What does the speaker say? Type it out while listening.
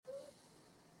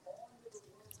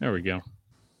There we go.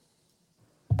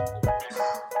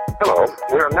 Hello,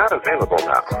 we are not available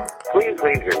now. Please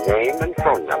leave your name and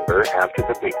phone number after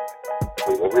the beep.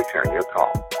 We will return your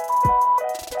call.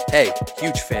 Hey,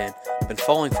 huge fan. Been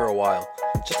following for a while.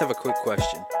 Just have a quick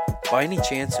question. By any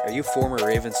chance, are you former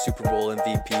Ravens Super Bowl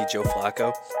MVP Joe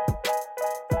Flacco?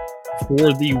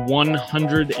 For the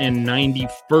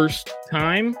 191st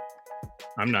time,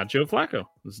 I'm not Joe Flacco.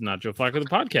 This is not Joe Flacco, the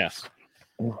podcast.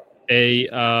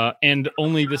 And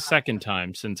only the second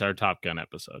time since our Top Gun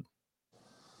episode.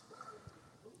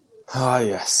 Ah,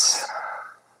 yes.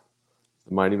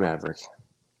 The Mighty Maverick.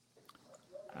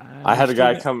 I had a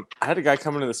guy come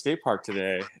into the skate park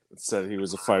today that said he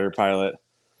was a fighter pilot,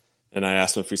 and I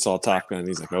asked him if he saw Top Gun, and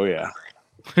he's like, "Oh yeah."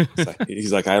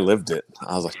 He's like, "I lived it."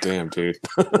 I was like, "Damn, dude."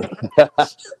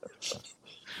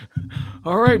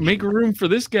 All right, make room for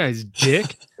this guy's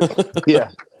dick.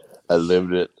 Yeah, I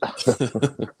lived it.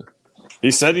 He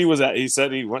said he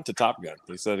went to Top Gun.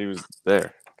 He said he was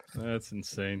there. That's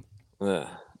insane. Yeah.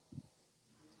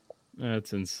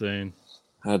 That's insane.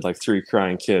 I had like 3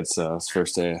 crying kids, so it's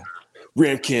first day of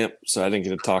Ram camp, so I didn't get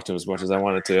to talk to them as much as I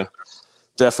wanted to.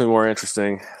 Definitely more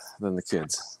interesting than the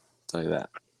kids. I'll tell you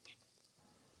that.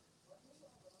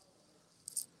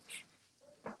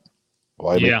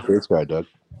 Why make this guy, Doug?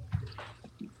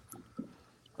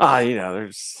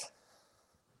 There's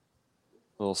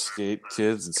little skate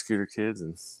kids and scooter kids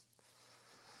and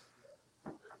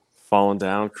falling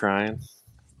down, crying,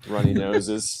 runny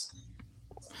noses.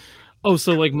 Oh,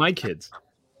 so like my kids.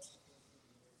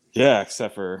 Yeah,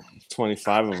 except for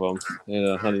 25 of them in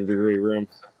a 100-degree room.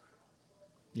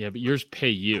 Yeah, but yours pay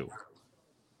you.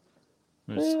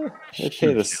 They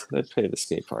pay the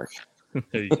skate park.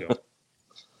 There you go.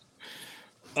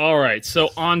 All right, so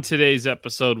on today's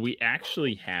episode, we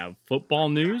actually have football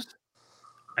news.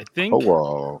 I think. Oh,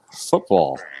 wow.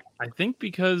 Football. I think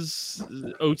because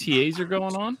OTAs are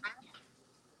going on.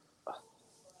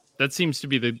 That seems to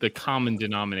be the common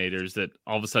denominators that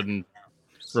all of a sudden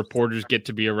reporters get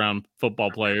to be around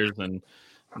football players and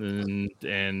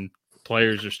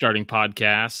players are starting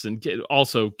podcasts and get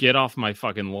off my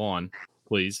fucking lawn,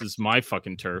 please. This is my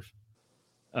fucking turf.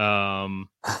 Yeah,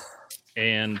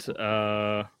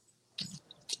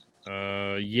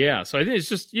 so I think it's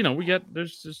just,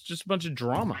 there's just a bunch of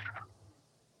drama.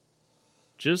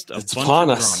 It's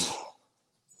upon us.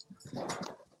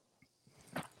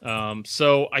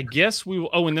 So I guess we will.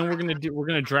 Oh, and then we're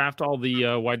gonna draft all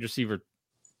the wide receiver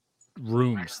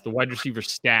rooms, the wide receiver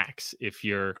stacks. If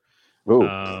you're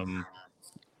up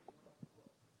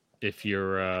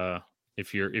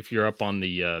on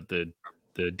the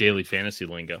daily fantasy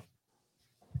lingo.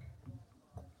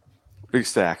 Big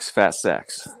stacks, fat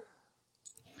stacks.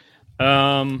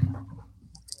 All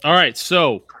right,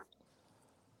 so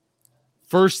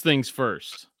first things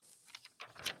first.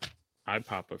 I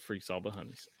Papa freaks all the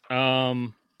honeys.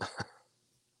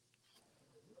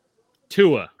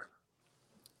 Tua,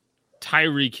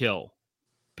 Tyreek Hill,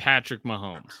 Patrick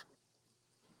Mahomes.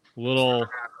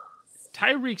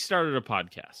 Tyreek started a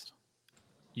podcast.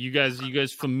 You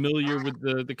guys familiar with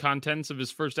the contents of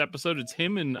his first episode? It's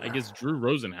him and I guess Drew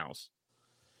Rosenhaus.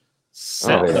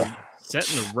 Setting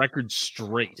the record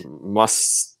straight.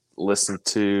 Must listen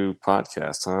to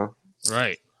podcast, huh?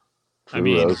 Right. Drew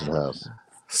Rosenhaus.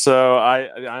 So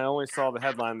I only saw the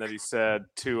headline that he said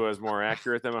Tua is more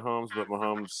accurate than Mahomes, but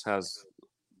Mahomes has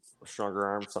a stronger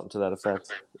arm, something to that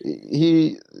effect.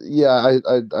 I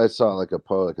saw like a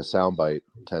soundbite,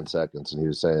 10 seconds, and he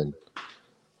was saying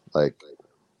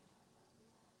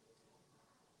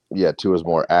Tua's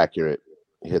more accurate.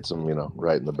 He hits him,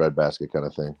 right in the breadbasket kind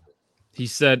of thing. He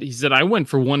said I went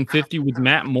for 150 with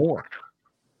Matt Moore.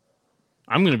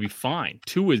 I'm going to be fine.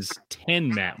 Tua's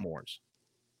 10 Matt Moores.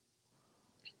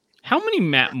 How many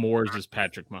Matt Moores is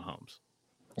Patrick Mahomes?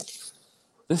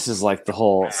 This is like the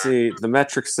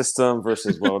metric system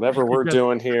versus whatever we're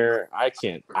doing here. I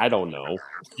don't know.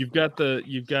 You've got the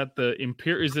the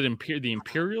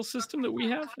imperial system that we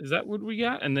have? Is that what we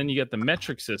got? And then you got the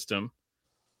metric system,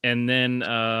 and then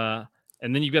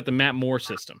you got the Matt Moore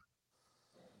system.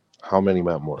 How many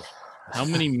Matt Moores? How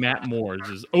many Matt Moores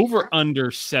is under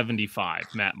 75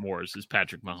 Matt Moores is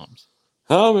Patrick Mahomes?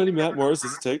 How many Matt Moores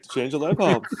does it take to change a light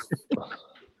bulb?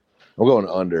 I'm going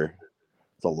under.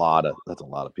 That's a lot of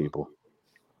people.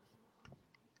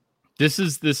 This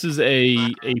is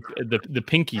the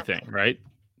pinky thing, right?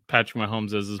 Patrick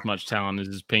Mahomes has as much talent as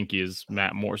his pinky as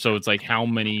Matt Moore. So it's like how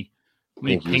many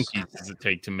pinkies does it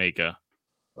take to make a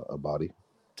body?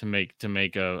 To make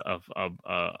a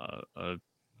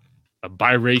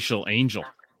biracial angel.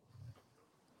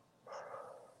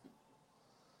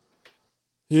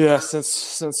 Yeah,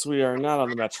 since we are not on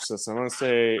the metric system, I'm going to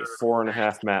say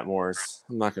 4.5 Matt Moores.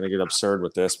 I'm not going to get absurd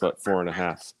with this, but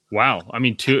 4.5. Wow. I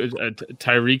mean,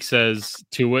 Tyreek says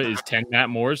Tua is 10 Matt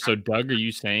Moores. So, Doug, are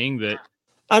you saying that?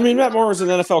 I mean, Matt Moore was an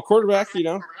NFL quarterback. He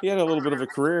had a little bit of a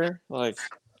career. Like,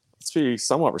 let's be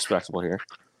somewhat respectable here.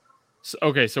 So,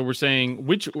 okay, so we're saying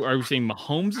are we saying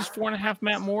Mahomes is 4.5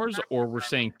 Matt Moores, or we're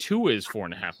saying Tua is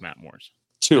 4.5 Matt Moores?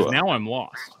 Tua. Now I'm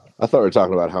lost. I thought we were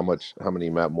talking about how many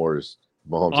Matt Moores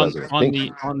Mahomes has in his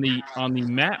pinky. on the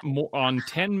Matt Moore on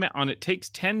it takes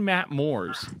 10 Matt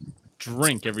Moores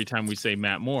drink every time we say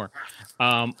Matt Moore.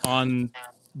 On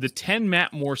the 10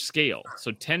 Matt Moore scale,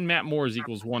 so 10 Matt Moores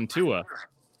equals 1 Tua.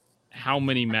 How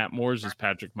many Matt Moores is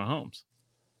Patrick Mahomes?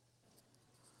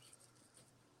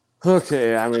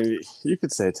 Okay, I mean, you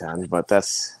could say 10, but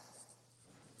that's.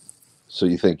 So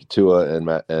you think Tua and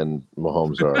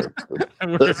Mahomes are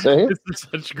the same? This is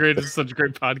such great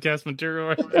podcast material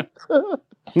right now.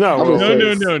 No.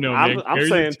 Man. I'm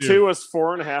saying Tua's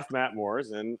 4.5 Matt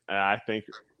Moores, and I think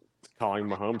calling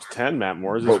Mahomes 10 Matt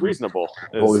Moores is reasonable.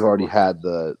 Well, we've already had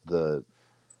the.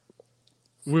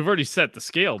 We've already set the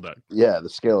scale, Doug. Yeah, the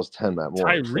scale is 10 Matt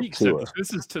Moores. Tyreek said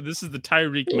this is the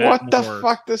Tyreek Matt What the Moore.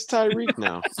 fuck does Tyreek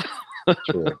now?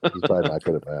 True. He's probably not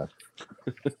good at math.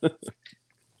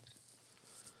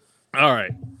 All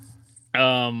right.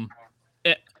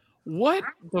 What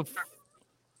the?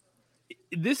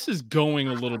 This is going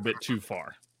a little bit too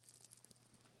far.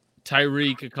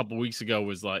 Tyreek a couple weeks ago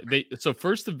was like so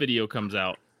first the video comes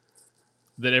out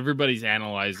that everybody's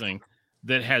analyzing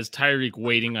that has Tyreek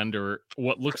waiting under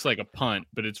what looks like a punt,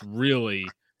 but it's really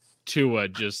Tua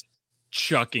just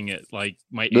chucking it like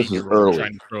my 8-year-old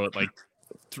trying to throw it like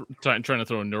trying to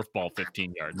throw a Nerf ball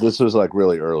 15 yards. This was like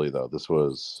really early though. This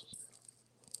was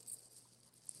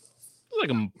like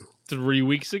 3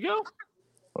 weeks ago.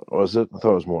 Was it? I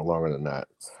thought it was more longer than that.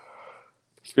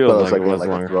 Feels like it was like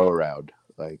a throw around,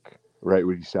 like right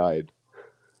where you side.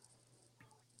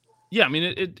 Yeah, I mean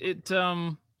it.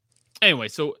 Anyway,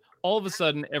 so all of a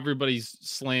sudden everybody's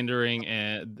slandering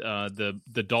and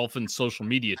the Dolphins social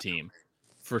media team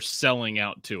for selling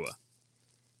out Tua.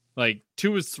 Like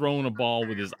Tua's throwing a ball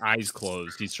with his eyes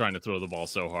closed. He's trying to throw the ball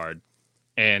so hard,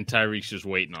 and Tyreek's just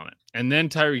waiting on it. And then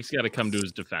Tyreek's got to come to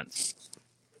his defense.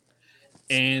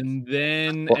 And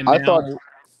then I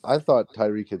thought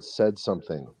Tyreek had said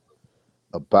something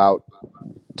about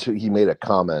he made a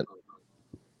comment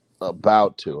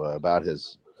about Tua, about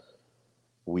his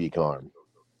weak arm.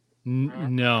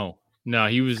 No,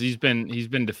 he's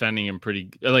been defending him pretty.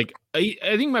 Like I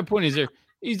think my point is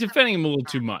he's defending him a little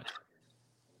too much.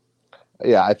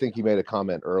 Yeah, I think he made a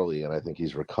comment early, and I think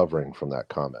he's recovering from that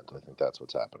comment. I think that's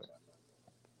what's happening.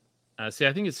 See,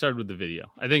 I think it started with the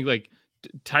video. I think like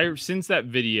since that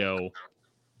video,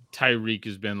 Tyreek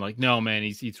has been like, no, man,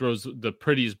 he throws the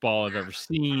prettiest ball I've ever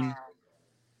seen,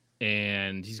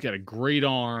 and he's got a great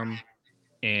arm.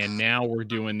 And now we're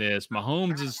doing this.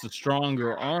 Mahomes is the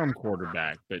stronger arm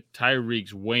quarterback, but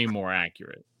Tyreek's way more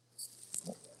accurate.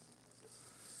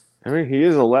 I mean, he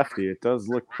is a lefty. It does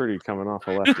look pretty coming off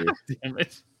a lefty. Damn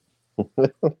it.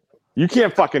 You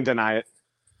can't fucking deny it.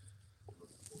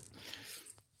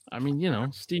 I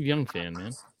mean, Steve Young fan,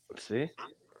 man. Let's see.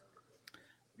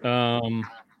 I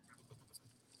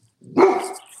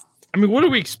mean, what do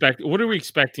we expect? What are we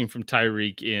expecting from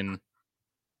Tyreek in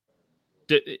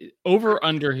over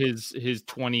under his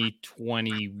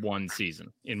 2021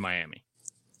 season in Miami?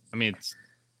 I mean,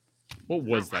 what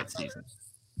was that season?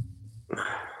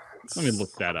 Let me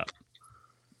look that up.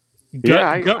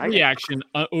 Gut reaction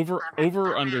over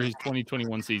under his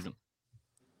 2021 season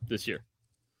this year.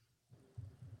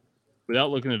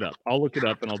 Without looking it up, I'll look it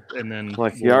up and then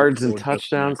yards and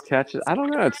touchdowns, catches. I don't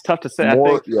know. It's tough to say. I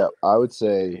would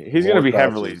say he's going to be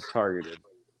heavily targeted.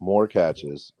 More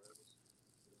catches,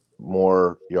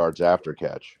 more yards after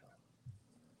catch,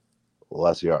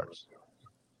 less yards.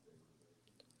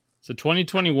 So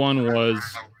 2021 was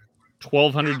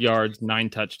 1,200 yards, 9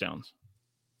 touchdowns,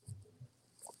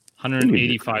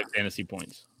 185 fantasy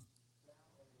points.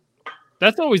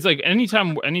 That's always like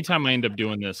anytime I end up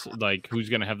doing this, like who's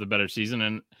going to have the better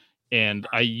season, and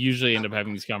I usually end up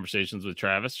having these conversations with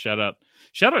Travis. Shout out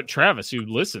Travis who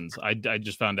listens. I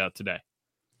just found out today.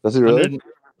 Does he really?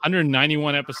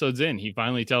 191 episodes in, he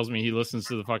finally tells me he listens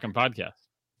to the fucking podcast.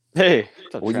 Hey,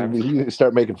 well, you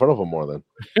start making fun of him more then.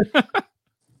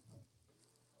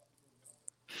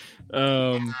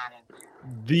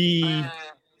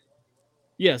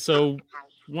 So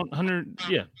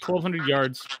 1,200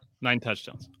 yards, 9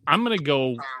 touchdowns. I'll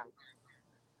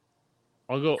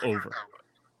go over.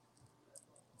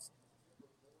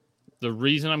 The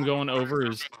reason I'm going over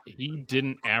is he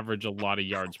didn't average a lot of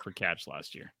yards per catch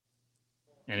last year.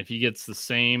 And if he gets the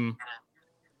same,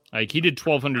 like he did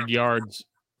 1,200 yards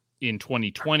in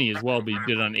 2020 as well, but he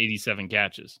did it on 87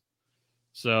 catches.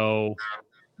 So,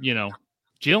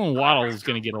 Jalen Waddle is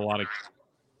going to get a lot of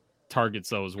targets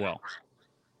though as well.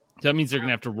 So that means they're going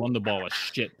to have to run the ball a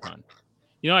shit ton.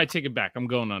 I take it back. I'm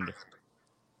going under.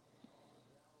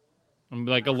 I'm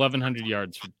like 1,100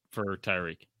 yards for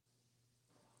Tyreek.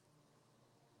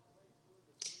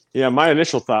 Yeah, my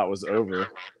initial thought was over,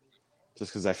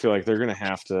 just because I feel like they're going to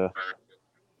have to.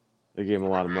 They gave him a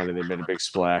lot of money. They made a big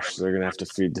splash. So they're going to have to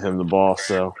feed him the ball.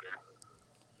 So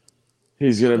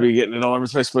he's going to be getting it all over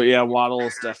his face. But yeah, Waddle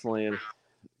is definitely going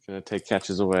to take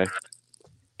catches away.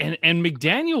 And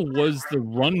McDaniel was the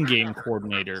run game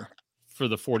coordinator for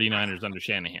the 49ers under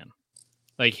Shanahan.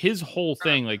 Like his whole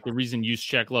thing, like the reason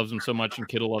Juszczyk loves him so much and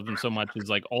Kittle loves him so much is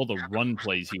like all the run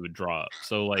plays he would draw up.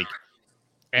 So like,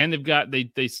 and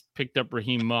they picked up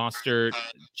Raheem Mostert,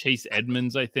 Chase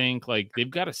Edmonds, I think. Like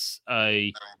they've got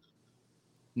a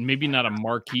maybe not a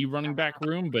marquee running back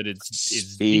room, but it's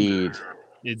speed. Deep.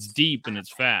 It's deep and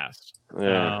it's fast.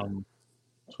 Yeah.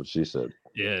 That's what she said.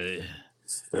 Yeah.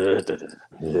 So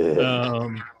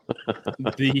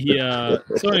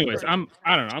anyways, I don't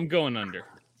know. I'm going under.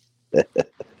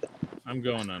 I'm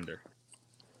going under.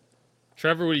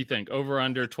 Trevor, what do you think? Over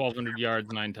under 1,200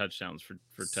 yards, 9 touchdowns for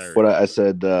Tyreek. What I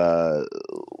said,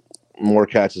 more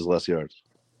catches, less yards.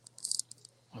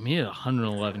 I mean, he had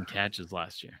 111 catches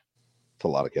last year. It's a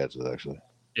lot of catches, actually.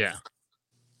 Yeah.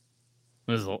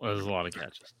 There's a lot of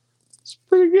catches. It's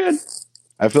pretty good.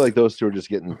 I feel like those two are just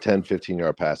getting 10,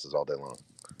 15-yard passes all day long.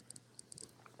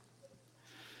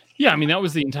 Yeah, I mean, that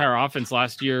was the entire offense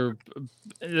last year.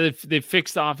 They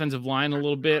fixed the offensive line a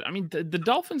little bit. I mean, the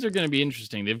Dolphins are going to be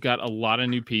interesting. They've got a lot of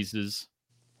new pieces,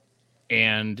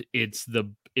 and it's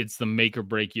the make or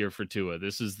break year for Tua.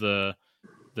 This is the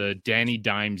Danny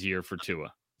Dimes year for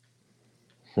Tua.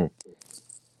 Mm-hmm.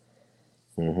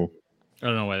 I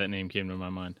don't know why that name came to my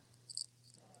mind.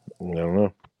 I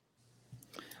don't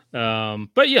know.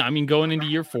 But yeah, I mean, going into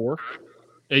year 4,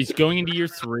 he's going into year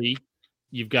 3.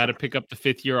 You've got to pick up the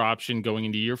 5th-year option going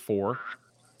into year 4.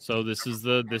 So this is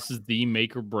the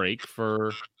make or break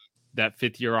for that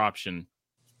 5th-year option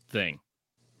thing.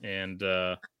 And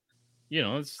there's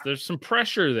some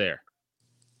pressure there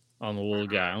on the little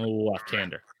guy, on the little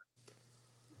left-hander.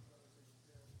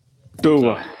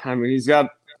 Tua. I mean, he's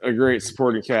got a great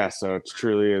supporting cast, so it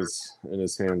truly is in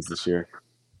his hands this year.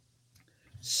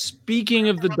 Speaking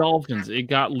of the Dolphins, it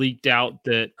got leaked out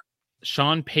that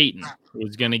Sean Payton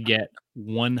was going to get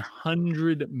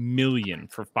 $100 million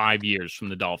for 5 years from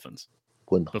the Dolphins.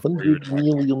 $100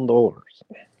 million.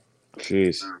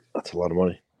 Jeez, that's a lot of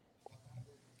money.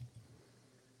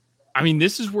 I mean,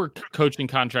 this is where coaching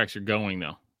contracts are going,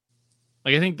 though.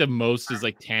 Like, I think the most is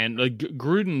like 10. Like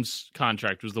Gruden's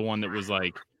contract was the one that was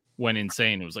like went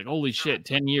insane. It was like, holy shit,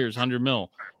 10 years, $100 million,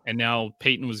 and now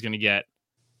Payton was going to get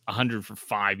 100 for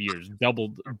 5 years,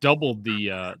 doubled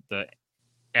the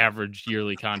average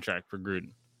yearly contract for Gruden.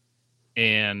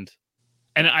 And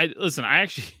I just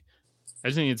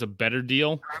think it's a better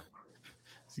deal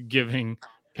giving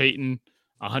Payton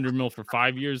 $100 million for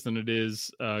 5 years than it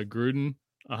is Gruden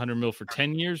 $100 million for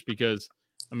 10 years, because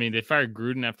I mean, they fired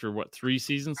Gruden after 3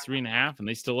 seasons, 3.5, and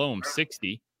they still owe him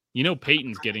 60.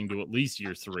 Payton's getting to at least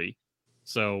year 3.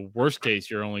 So worst case,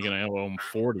 you're only going to owe him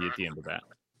 40 at the end of that.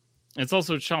 And it's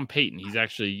also Sean Payton. He's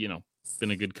actually,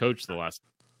 been a good coach the last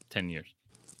 10 years.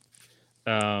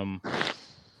 But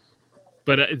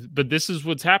this is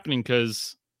what's happening,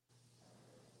 because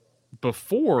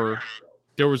before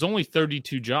there was only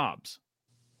 32 jobs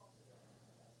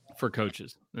for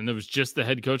coaches, and there was just the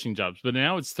head coaching jobs. But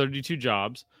now it's 32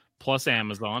 jobs plus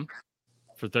Amazon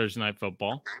for Thursday Night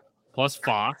Football, plus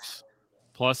Fox,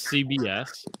 plus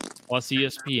CBS, plus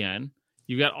ESPN.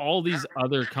 You got all these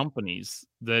other companies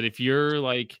that if you're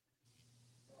like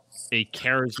a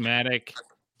charismatic,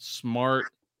 smart,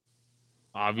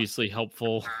 obviously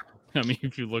helpful. I mean,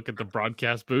 if you look at the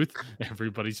broadcast booth,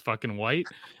 everybody's fucking white.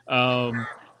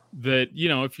 That,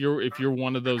 if you're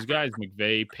one of those guys,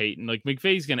 McVay, Payton, like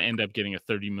McVay's going to end up getting a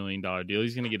 $30 million deal.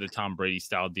 He's going to get a Tom Brady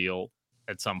style deal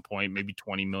at some point, maybe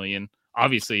 $20 million.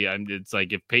 Obviously, it's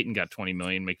like if Payton got $20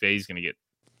 million, McVay's going to get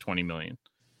 $20 million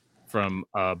from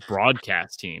a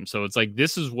broadcast team. So it's like,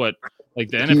 this is what, like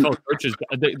the NFL coaches,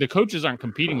 the coaches aren't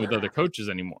competing with other coaches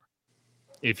anymore.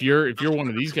 If you're one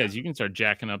of these guys, you can start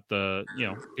jacking up the,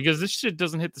 because this shit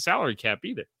doesn't hit the salary cap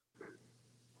either.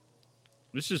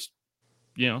 It's just,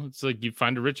 it's like you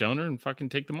find a rich owner and fucking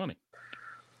take the money.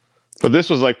 But this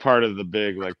was like part of the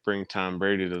big, like, bring Tom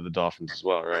Brady to the Dolphins as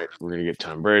well, right? We're going to get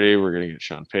Tom Brady. We're going to get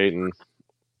Sean Payton.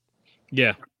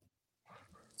 Yeah.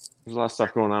 There's a lot of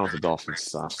stuff going on with the Dolphins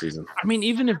this offseason. I mean,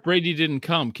 even if Brady didn't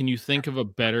come, can you think of a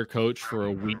better coach for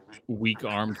a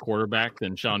weak-armed quarterback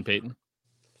than Sean Payton?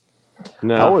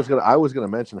 No. I was gonna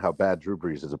mention how bad Drew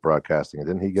Brees is at broadcasting.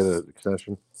 Didn't he get an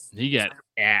extension? He got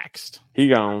axed. He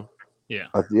gone. Yeah.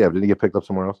 Yeah. Didn't he get picked up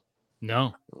somewhere else?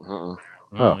 No. Uh-uh.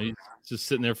 Oh, he's just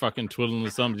sitting there fucking twiddling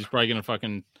his thumbs. He's probably gonna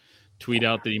fucking tweet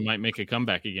out that he might make a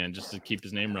comeback again just to keep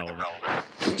his name relevant.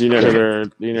 Do you know who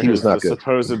the good.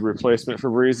 supposed replacement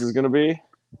for Breeze is going to be?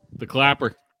 The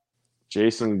Clapper.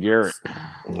 Jason Garrett.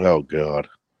 Oh God.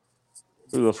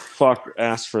 Who the fuck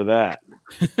asked for that?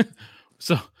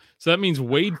 So that means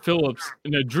Wade Phillips.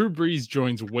 No, Drew Brees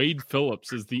joins Wade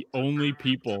Phillips as the only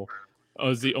people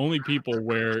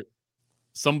where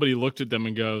somebody looked at them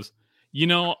and goes, you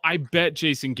know, I bet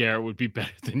Jason Garrett would be better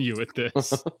than you at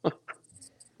this.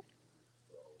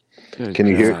 Can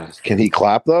you hear? Can he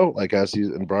clap though? Like as he's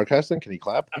in broadcasting, can he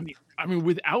clap? I mean,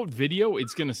 without video,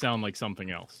 it's gonna sound like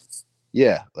something else.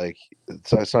 Yeah, like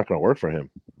it's not going to work for him.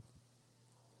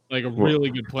 Like a really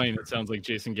good play, and it sounds like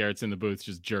Jason Garrett's in the booth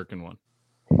just jerking one.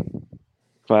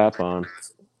 Clap on.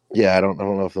 Yeah, I don't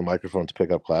know if the microphones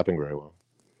pick up clapping very well.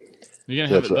 You're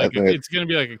gonna have it like it's gonna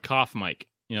be like a cough mic,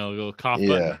 you know, a little cough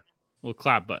button, a little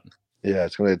clap button. Yeah,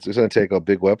 it's gonna take a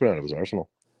big weapon out of his arsenal.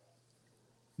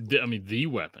 The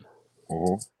weapon.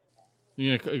 Mm-hmm.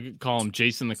 You're gonna call him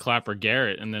Jason the Clapper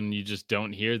Garrett, and then you just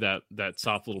don't hear that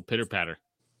soft little pitter patter.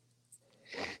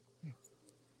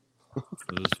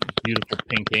 This beautiful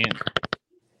pink hand.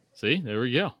 See, there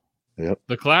we go. Yep.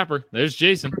 The Clapper. There's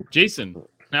Jason. Jason,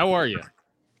 how are you?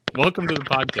 Welcome to the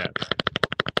podcast.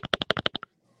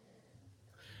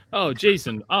 Oh,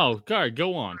 Jason. Oh, God,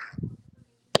 go on.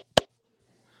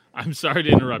 I'm sorry to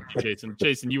interrupt you, Jason.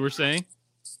 Jason, you were saying?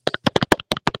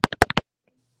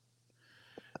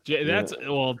 That's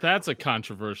a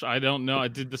controversial. I don't know.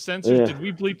 Did the censors? Did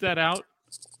we bleep that out?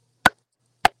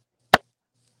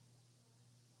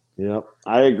 Yep,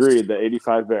 I agree. The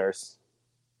 85 Bears.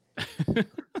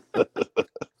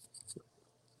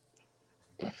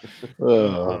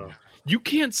 You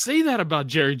can't say that about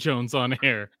Jerry Jones on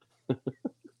air.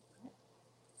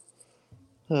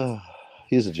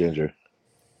 He's a ginger.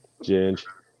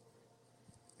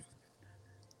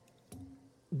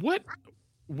 What?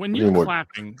 When you're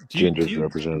clapping,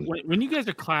 when you guys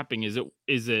are clapping, is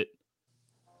it?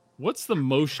 What's the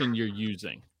motion you're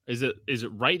using? Is it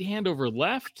right hand over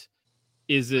left?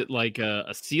 Is it like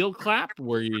a seal clap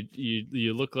where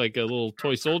you look like a little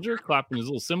toy soldier clapping his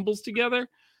little cymbals together?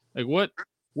 Like what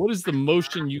is the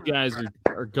motion you guys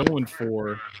are going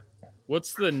for?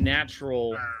 What's the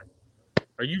natural?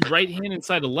 Are you right hand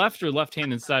inside of left or left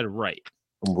hand inside of right?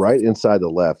 I'm right inside the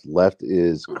left. Left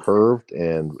is curved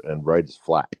and right is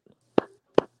flat.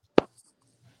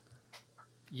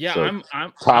 Yeah, so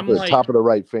I'm top of the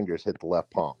right fingers hit the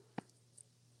left palm.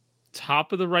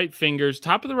 Top of the right fingers.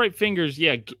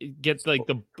 Yeah, get like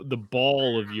the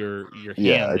ball of your hand.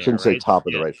 Yeah, I shouldn't say top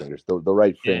of the right fingers. The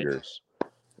right fingers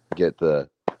get the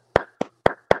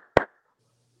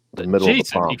middle of the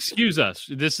palm. Excuse us.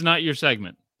 This is not your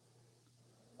segment,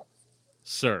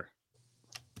 sir.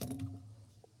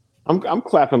 I'm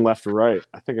clapping left to right.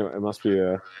 I think it must be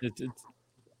a.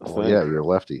 Yeah, you're a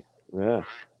lefty. Yeah.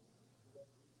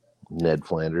 Ned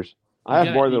Flanders. I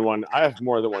have more than one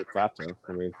clap though.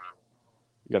 I mean,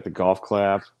 you got the golf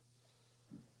clap.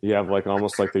 You have like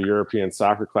almost like the European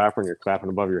soccer clap when you're clapping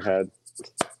above your head.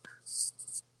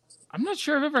 I'm not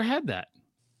sure I've ever had that.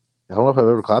 I don't know if I've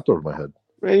ever clapped over my head.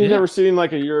 Man, you've never seen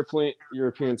like a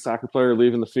European soccer player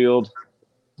leaving the field?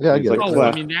 Yeah, I get it.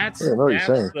 I mean, that's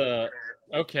the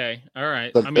okay. All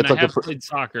right. But I mean, I have played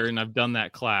soccer and I've done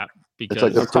that clap because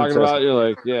like I'm talking about. You're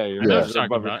like, I know what you're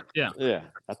talking about. Yeah.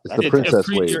 It's the princess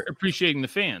wave. You're appreciating the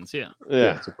fans. Yeah.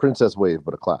 It's a princess wave,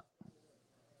 but a clap.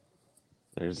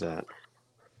 There's that.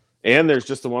 And there's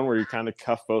just the one where you kind of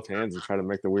cuff both hands and try to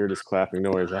make the weirdest clapping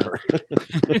noise ever.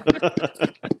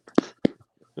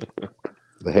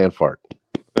 The hand fart.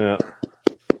 Yeah.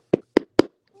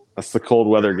 That's the cold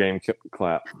weather game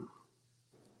clap.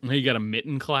 Now you got a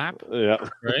mitten clap. Yeah.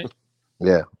 Right?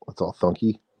 Yeah. It's all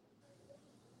funky.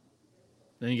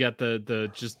 Then you got the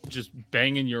just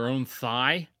banging your own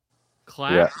thigh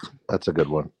clap. Yeah, that's a good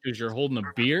one. Because you're holding a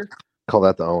beer. Call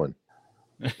that the Owen.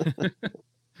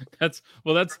 That's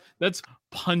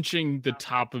punching the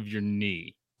top of your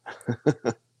knee.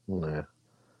 Yeah.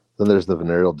 Then there's the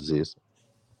venereal disease.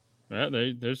 Yeah,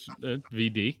 there's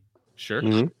VD. Sure.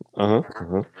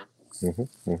 Mm-hmm.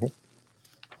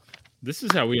 This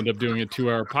is how we end up doing a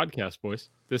 2-hour podcast, boys.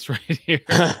 This right here.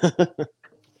 This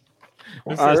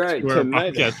All has right, 2-hour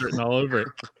tonight. podcast written all over it.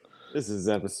 This is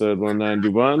episode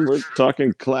 191. We're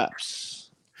talking claps.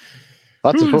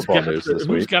 Lots of Who's football got news the- this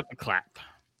Who's week. got the clap?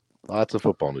 Lots of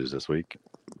football news this week.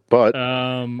 But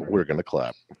We're going to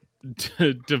clap.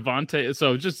 Devontae.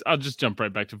 So I'll just jump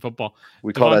right back to football.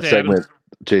 We call that Devontae segment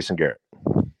Jason Garrett.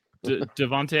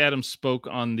 Devontae Adams spoke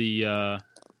on the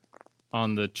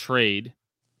trade,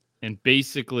 and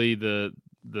basically the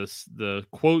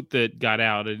quote that got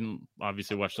out. I didn't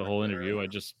obviously watch the whole interview. I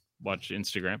just watched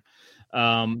Instagram.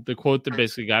 The quote that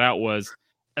basically got out was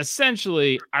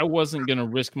essentially, I wasn't going to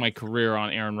risk my career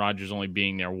on Aaron Rodgers only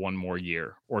being there 1 more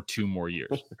year or 2 more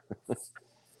years.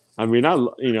 I mean, I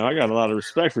got a lot of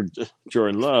respect for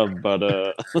Jordan Love, but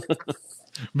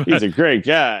But, he's a great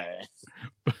guy.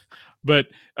 but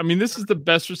I mean, this is the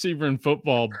best receiver in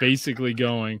football basically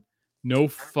going, no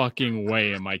fucking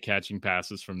way am I catching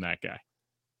passes from that guy.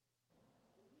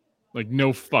 Like,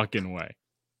 no fucking way.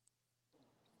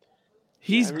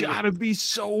 He's got to be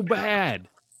so bad.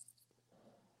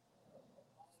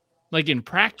 Like in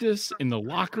practice, in the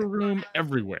locker room,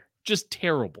 everywhere. Just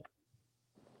terrible.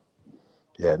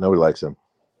 Yeah, nobody likes him.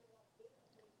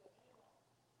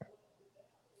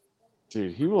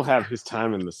 Dude, he will have his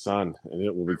time in the sun, and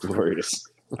it will be glorious.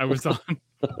 I was on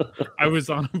a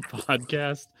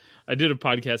podcast. I did a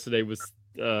podcast today with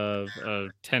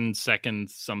 10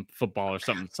 seconds, some football or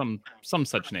something, some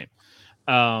such name.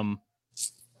 Because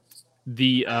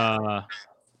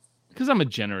I'm a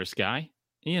generous guy,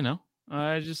 you know.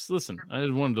 I just listen. I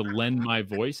just wanted to lend my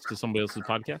voice to somebody else's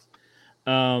podcast.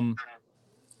 And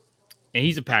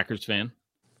he's a Packers fan.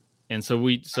 And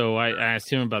so I asked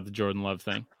him about the Jordan Love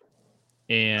thing.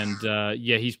 And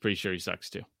yeah, he's pretty sure he sucks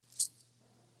too.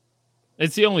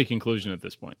 It's the only conclusion at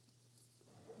this point.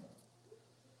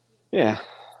 Yeah,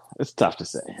 it's tough to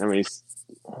say. I mean, he's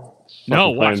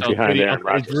No, fucking watch. playing behind Aaron It's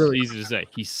Rodgers. really easy to say.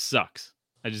 He sucks.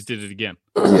 I just did it again.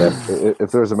 Yeah,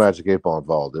 if there's a magic 8 ball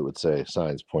involved, it would say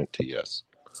signs point to yes.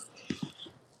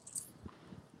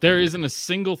 There isn't a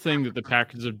single thing that the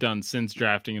Packers have done since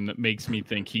drafting him that makes me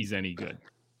think he's any good.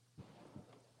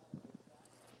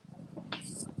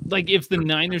 Like, if the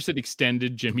Niners had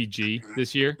extended Jimmy G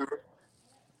this year,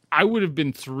 I would have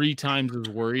been 3 times as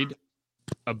worried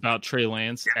about Trey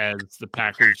Lance as the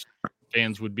Packers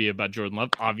fans would be about Jordan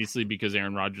Love, obviously because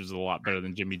Aaron Rodgers is a lot better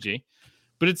than Jimmy G.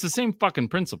 But it's the same fucking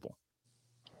principle.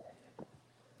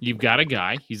 You've got a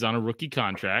guy, he's on a rookie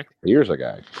contract. Here's a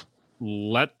guy.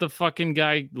 Let the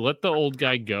old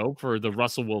guy go for the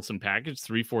Russell Wilson package,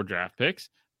 3-4 draft picks,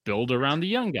 build around the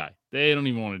young guy. They don't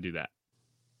even want to do that.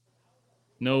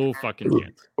 No fucking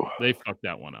chance. They fucked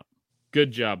that one up.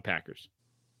 Good job, Packers.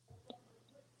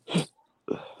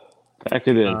 Pack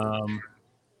it in.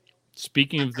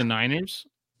 Speaking of the Niners,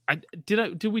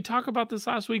 did we talk about this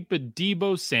last week? But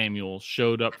Deebo Samuel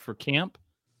showed up for camp,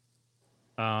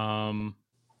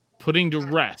 putting to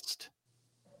rest,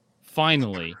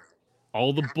 finally,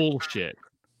 all the bullshit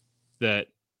that,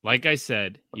 like I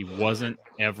said, he wasn't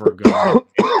ever going to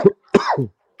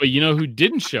do. But you know who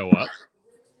didn't show up?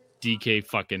 DK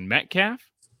fucking Metcalf.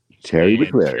 Terry and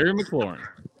McLaurin. Terry McLaurin.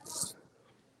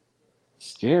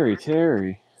 Scary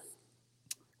Terry.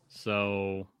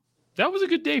 So that was a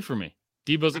good day for me.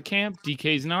 Debo's at camp,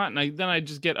 DK's not, and then I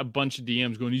just get a bunch of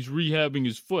DMs going, he's rehabbing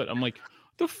his foot. I'm like,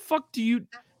 the fuck do you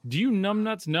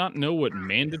numbnuts not know what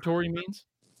mandatory means?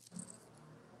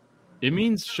 It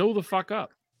means show the fuck up.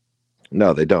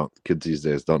 No, they don't. Kids these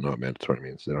days don't know what mandatory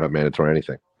means. They don't have mandatory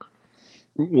anything.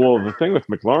 Well, the thing with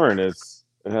McLaurin is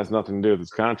it has nothing to do with his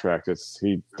contract. It's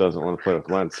he doesn't want to play with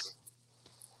Wentz.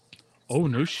 Oh,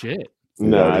 no shit.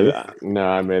 No, Yeah,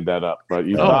 I made that up. But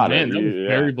you Oh, thought man, it. that was You-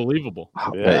 very believable.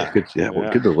 Yeah.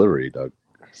 Good delivery, Doug.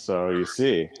 So you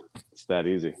see, it's that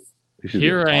easy. You should be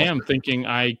Here I awesome. am thinking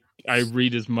I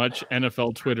read as much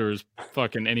NFL Twitter as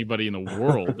fucking anybody in the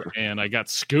world, and I got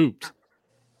scooped.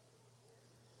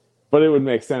 But it would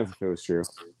make sense if it was true.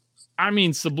 I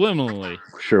mean, subliminally,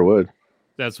 Sure would.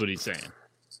 that's what he's saying.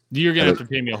 You're going to have to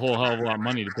pay me a whole hell of a lot of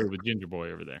money to play with Ginger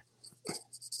Boy over there.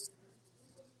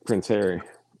 Prince Harry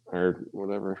or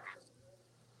whatever.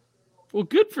 Well,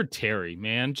 good for Terry,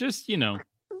 man. Just, and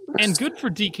good for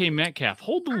DK Metcalf.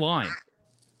 Hold the line.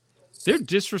 They're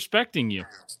disrespecting you.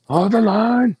 On the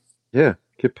line. Yeah,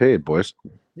 get paid, boys.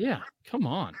 Yeah, come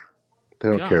on. They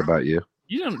don't God. care about you.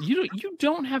 You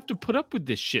don't have to put up with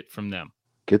this shit from them.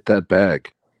 Get that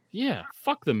bag. Yeah,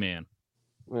 fuck the man.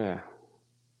 Yeah.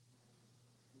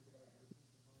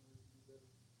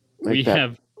 We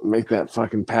have Make that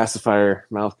fucking pacifier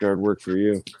mouth guard work for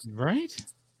you. right.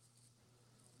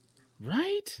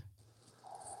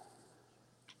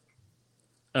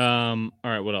 All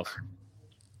right, what else?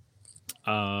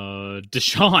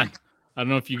 Deshaun. I don't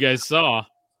know if you guys saw.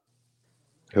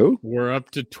 Who? We're up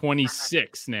to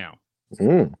 26 now.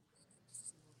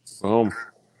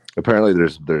 Apparently,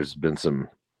 there's been some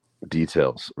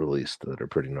details released that are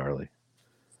pretty gnarly.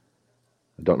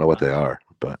 I don't know what they are,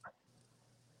 but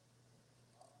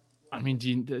I mean,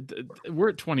 we're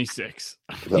at 26.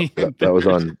 that was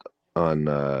on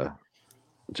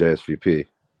JSVP,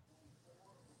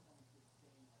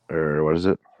 or what is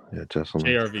it? Yeah,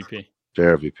 JRVP.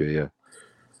 JRVP, yeah.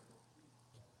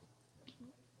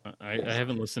 I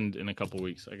haven't listened in a couple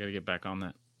weeks. I got to get back on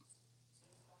that.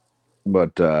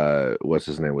 But what's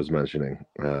his name was mentioning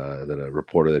that a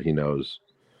reporter that he knows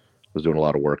was doing a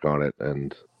lot of work on it,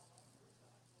 and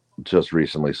just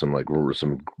recently some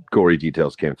gory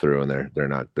details came through, and they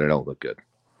don't look good.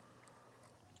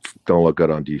 Don't look good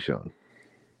on Deshaun.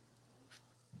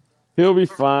 He'll be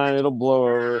fine. It'll blow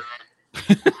over.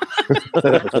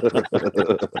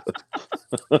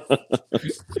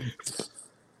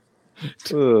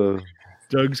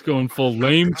 Doug's going full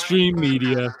lamestream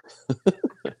media.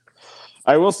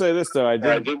 I will say this though, I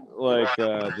did like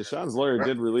Deshaun's lawyer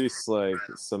did release like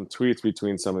some tweets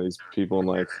between some of these people, and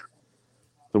like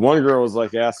the one girl was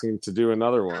like asking to do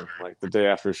another one, like the day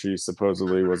after she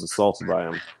supposedly was assaulted by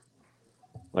him.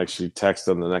 Like she texted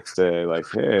him the next day, like,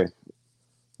 "Hey,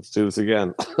 let's do this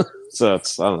again." So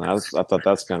it's, I don't know. I thought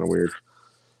that's kind of weird.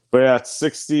 But yeah, it's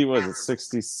 60. Was it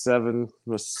 67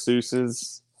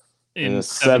 masseuses in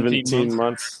 17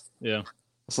 months? Yeah,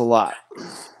 that's a lot.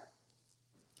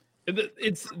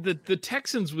 It's the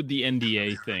Texans with the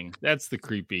NDA thing. That's the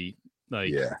creepy. Like,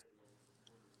 yeah,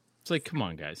 it's like, come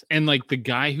on, guys. And like the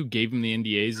guy who gave him the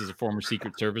NDAs is a former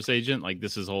Secret Service agent. Like,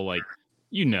 this is whole like,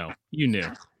 you knew,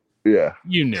 yeah,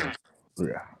 you knew,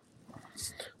 yeah.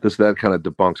 That kind of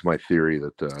debunks my theory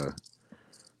that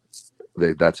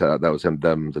that was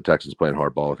the Texans playing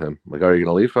hardball with him. Like, are you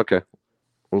gonna leave? Okay,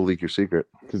 we'll leak your secret.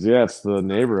 Because yeah, it's the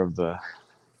neighbor of the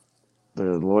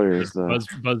lawyers.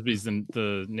 Busby's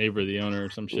the neighbor of the owner or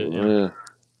some shit. Yeah.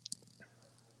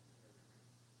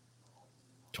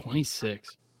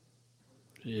 26.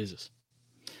 Jesus.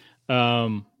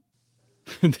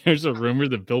 There's a rumor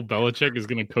that Bill Belichick is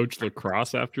going to coach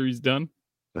lacrosse after he's done.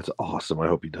 That's awesome. I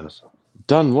hope he does.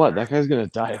 Done what? That guy's going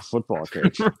to die a football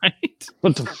coach. Right?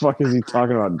 What the fuck is he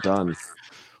talking about done?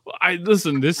 Well, there's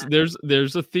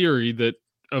a theory that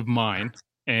of mine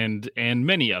and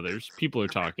many others, people are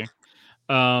talking,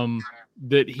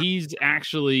 that he's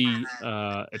actually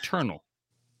eternal.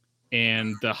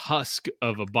 And the husk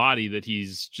of a body that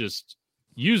he's just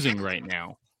using right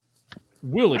now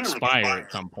will expire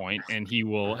at some point, and he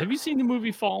will. Have you seen the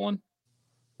movie Fallen?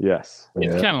 Yes.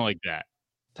 It's kind of like that.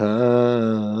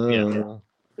 Yeah.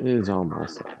 It is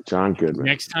almost John Goodman.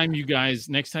 Next time you guys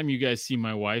see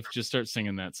my wife, just start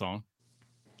singing that song.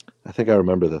 I think I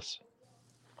remember this.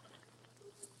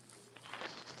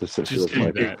 Just do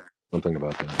that. Something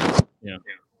about that. Yeah.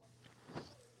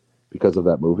 Because of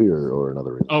that movie or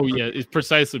another reason? Oh yeah, it's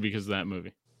precisely because of that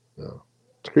movie. No.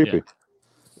 It's creepy. Yeah.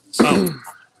 Oh,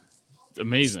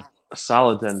 amazing. A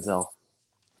solid Denzel.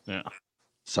 Yeah.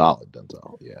 Solid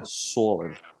Denzel. Yeah.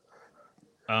 Solid.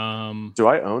 Do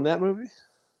I own that movie?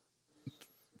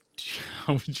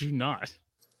 How would you not?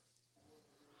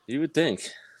 You would think.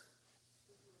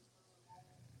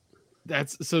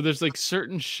 There's like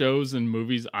certain shows and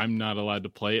movies I'm not allowed to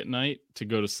play at night to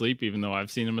go to sleep, even though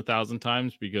I've seen them 1,000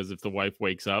 times, because if the wife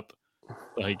wakes up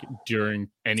like during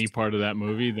any part of that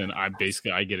movie, then I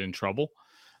get in trouble.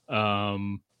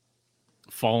 Fallen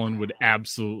would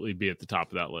absolutely be at the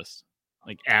top of that list.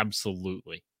 Like,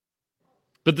 absolutely.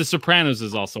 But The Sopranos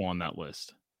is also on that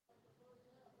list.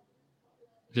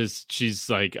 Because she's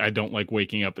like, I don't like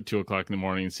waking up at 2:00 in the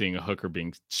morning and seeing a hooker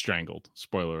being strangled.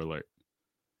 Spoiler alert.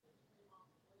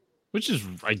 Which is,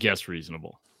 I guess,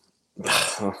 reasonable.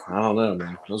 I don't know,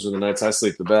 man. Those are the nights I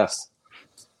sleep the best.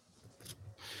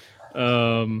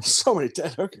 So many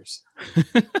dead hookers.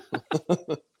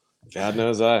 God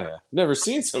knows I have never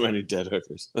seen so many dead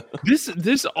hookers. This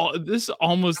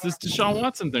Deshaun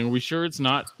Watson thing. Are we sure it's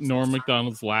not Norm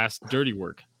Macdonald's last dirty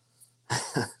work?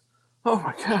 Oh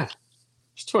my God.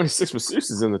 There's 26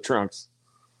 masseuses in the trunks.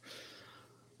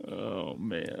 Oh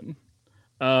man.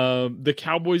 The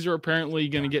Cowboys are apparently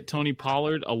going to get Tony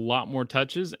Pollard a lot more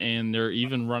touches, and they're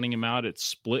even running him out at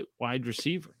slot wide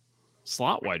receiver.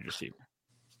 Slot.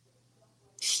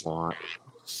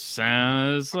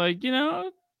 Sounds like,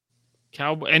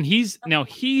 Cowboy, and he's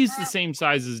the same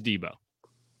size as Debo,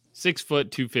 6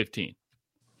 foot 215.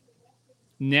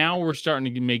 Now we're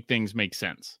starting to make things make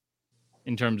sense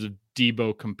in terms of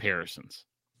Debo comparisons.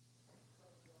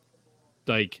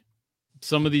 Like,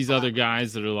 some of these other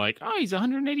guys that are like, oh, he's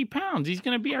 180 pounds. He's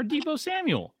going to be our Deebo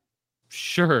Samuel.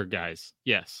 Sure, guys.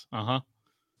 Yes.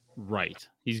 Right.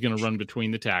 He's going to run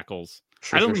between the tackles.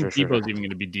 I don't think Debo's even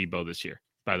going to be Deebo this year,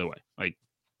 by the way. Like,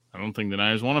 I don't think the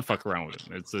Niners want to fuck around with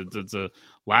him. It's a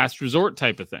last resort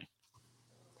type of thing.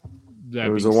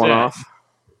 It was a one-off.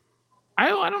 I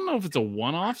don't know if it's a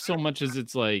one-off so much as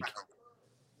it's like,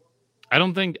 I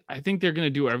think they're going to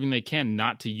do everything they can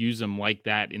not to use him like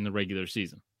that in the regular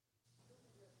season.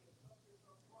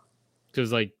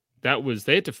 Because like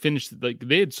they had to finish, like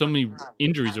they had so many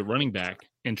injuries at running back,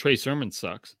 and Trey Sermon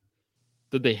sucks,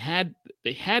 that they had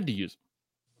to use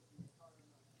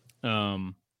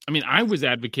him. I mean, I was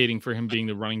advocating for him being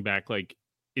the running back like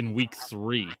in week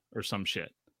 3 or some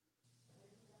shit.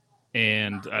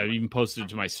 And I even posted it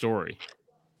to my story.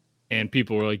 And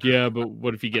people were like, yeah, but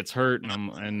what if he gets hurt? And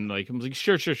I'm like,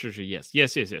 sure. Yes.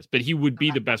 But he would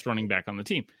be the best running back on the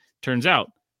team. Turns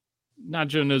out, not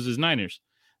Joe knows his Niners.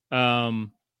 Yeah,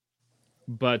 I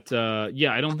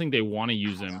don't think they want to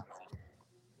use him.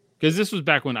 Because this was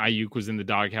back when Ayuk was in the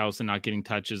doghouse and not getting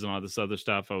touches and all this other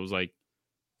stuff. I was like,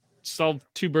 solve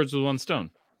 2 birds with 1 stone.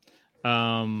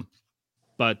 So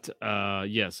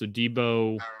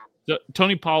Deebo,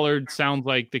 Tony Pollard sounds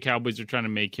like the Cowboys are trying to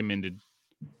make him into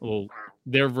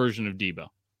their version of Deebo.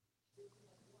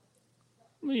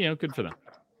 Well, good for them.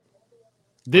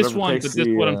 This one, but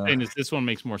what I'm saying is this one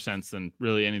makes more sense than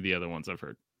really any of the other ones I've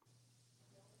heard.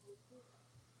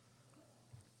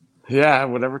 Yeah,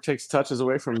 whatever takes touches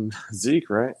away from Zeke,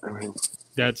 right? I mean,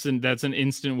 that's an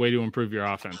instant way to improve your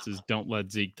offense is don't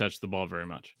let Zeke touch the ball very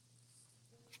much.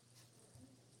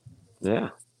 Yeah.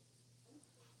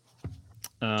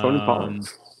 Tony Pollard.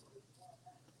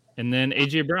 And then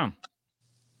AJ Brown.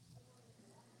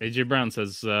 AJ Brown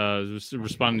says,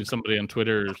 responding to somebody on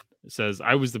Twitter, says,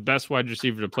 I was the best wide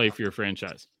receiver to play for your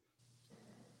franchise.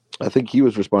 I think he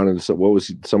was responding to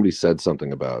somebody said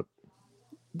something about.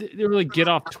 They were like, get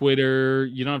off Twitter.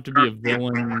 You don't have to be a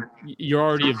villain. You're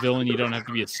already a villain. You don't have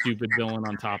to be a stupid villain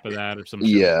on top of that or something.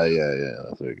 Yeah. There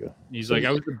you go. He's like,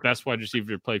 I was the best wide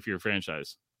receiver to play for your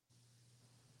franchise.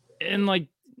 And like,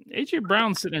 AJ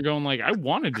Brown's sitting there going like, I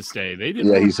wanted to stay. They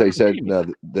didn't. Yeah, he said no.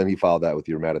 Then he followed that with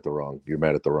you're mad at the wrong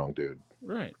dude.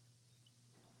 Right.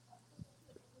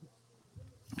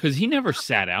 Because he never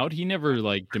sat out. He never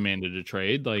like demanded a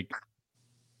trade. Like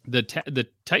the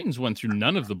Titans went through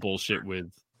none of the bullshit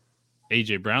with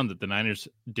AJ Brown that the Niners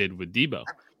did with Deebo,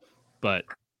 but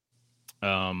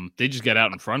they just got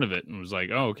out in front of it and was like,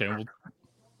 oh, okay,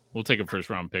 we'll take a 1st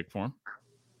round pick for him,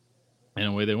 and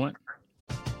away they went.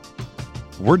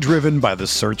 We're driven by the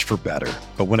search for better.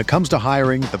 But when it comes to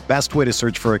hiring, the best way to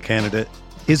search for a candidate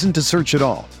isn't to search at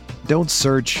all. Don't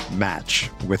search, match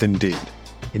with Indeed.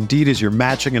 Indeed is your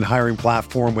matching and hiring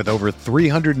platform with over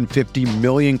 350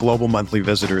 million global monthly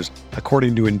visitors,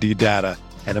 according to Indeed data,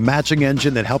 and a matching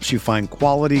engine that helps you find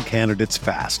quality candidates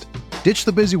fast. Ditch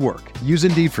the busy work. Use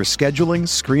Indeed for scheduling,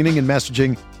 screening, and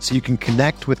messaging so you can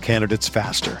connect with candidates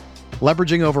faster.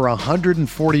 Leveraging over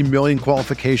 140 million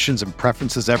qualifications and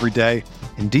preferences every day,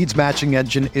 Indeed's matching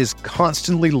engine is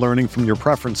constantly learning from your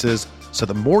preferences, so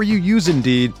the more you use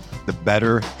Indeed, the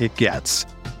better it gets.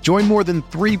 Join more than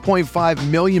 3.5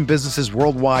 million businesses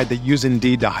worldwide that use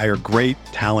Indeed to hire great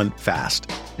talent fast.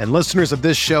 And listeners of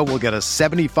this show will get a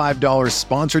 $75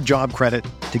 sponsored job credit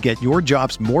to get your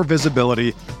jobs more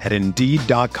visibility at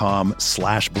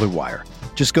Indeed.com/Blue Wire.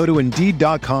 Just go to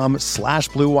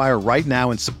Indeed.com/Blue Wire right now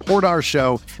and support our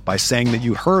show by saying that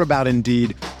you heard about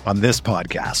Indeed on this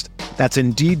podcast. That's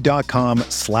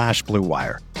Indeed.com/Blue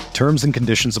Wire. Terms and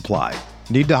conditions apply.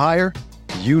 Need to hire?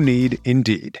 You need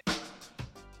Indeed.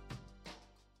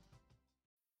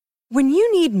 When you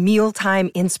need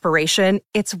mealtime inspiration,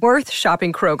 it's worth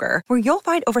shopping Kroger, where you'll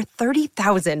find over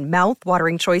 30,000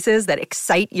 mouth-watering choices that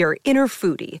excite your inner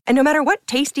foodie. And no matter what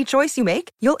tasty choice you make,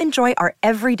 you'll enjoy our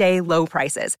everyday low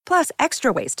prices, plus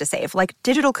extra ways to save, like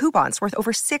digital coupons worth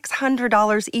over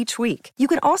 $600 each week. You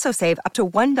can also save up to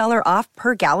 $1 off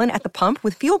per gallon at the pump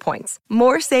with fuel points.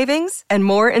 More savings and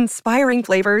more inspiring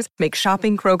flavors make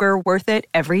shopping Kroger worth it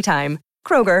every time.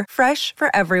 Kroger, fresh for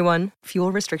everyone.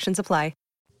 Fuel restrictions apply.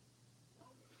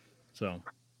 So,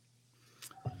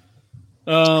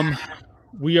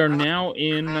 we are now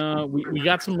in. We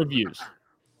got some reviews.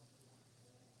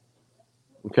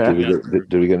 Okay.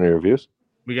 Did we get any reviews?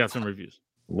 We got some reviews.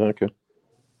 Okay.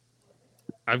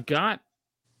 I've got.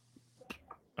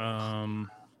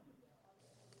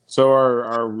 So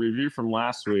our review from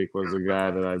last week was a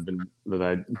guy that I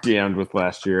DM'd with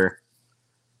last year.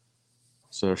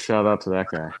 So shout out to that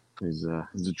guy. He's a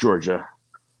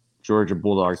Georgia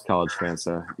Bulldogs college fan,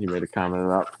 so he made a comment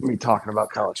about me talking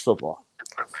about college football.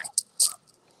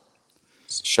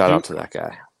 Shout out to that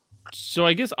guy. So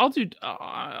I guess I'll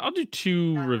do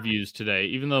 2 reviews today,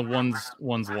 even though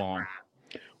one's long.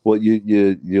 Well,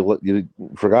 you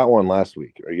forgot one last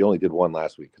week, or you only did one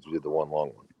last week because we did the one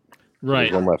long one.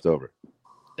 Right. There's one left over.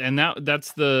 And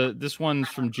that's this one's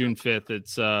from June 5th.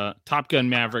 It's Top Gun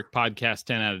Maverick podcast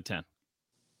 10 out of 10.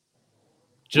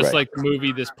 Just like the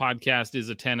movie, this podcast is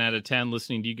a 10 out of 10.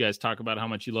 Listening to you guys talk about how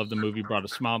much you love the movie brought a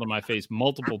smile to my face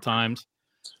multiple times.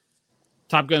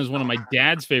 Top Gun is one of my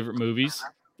dad's favorite movies.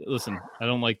 Listen, I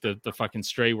don't like the fucking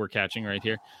stray we're catching right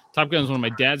here. Top Gun is one of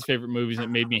my dad's favorite movies. And it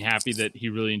made me happy that he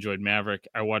really enjoyed Maverick.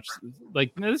 I watched,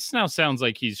 like, this now sounds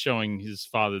like he's showing his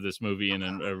father this movie in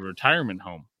a retirement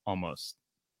home almost.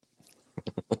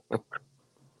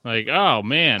 Like, oh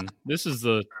man, this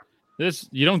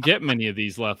you don't get many of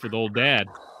these left with old dad.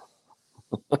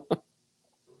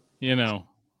 You know,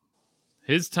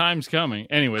 his time's coming.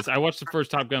 Anyways, I watched the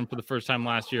first Top Gun for the first time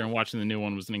last year, and watching the new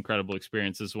one was an incredible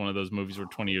experience. This is one of those movies where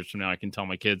 20 years from now I can tell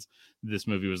my kids this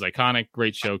movie was iconic.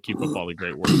 Great show. Keep up all the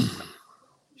great work.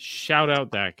 Shout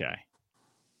out that guy.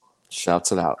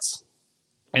 Shouts it out.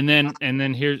 And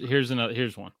then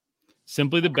here's one.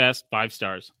 Simply the best, 5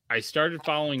 stars. I started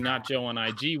following Not Joe on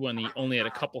IG when he only had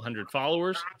a couple hundred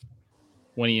followers.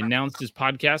 When he announced his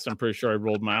podcast, I'm pretty sure I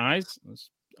rolled my eyes. It was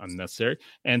unnecessary.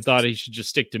 And thought he should just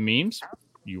stick to memes.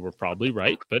 You were probably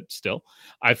right, but still.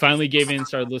 I finally gave in and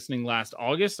started listening last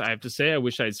August. I have to say, I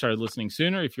wish I had started listening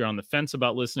sooner. If you're on the fence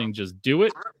about listening, just do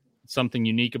it. Something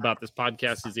unique about this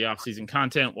podcast is the off-season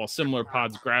content. While similar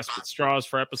pods grasp at straws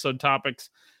for episode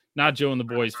topics, Not Joe and the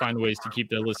boys find ways to keep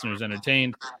their listeners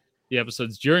entertained. The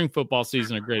episodes during football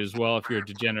season are great as well. If you're a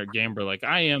degenerate gambler like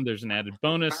I am, there's an added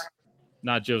bonus.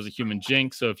 Not Joe's a human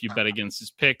jinx, so if you bet against his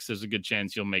picks, there's a good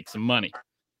chance you'll make some money.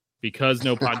 Because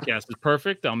no podcast is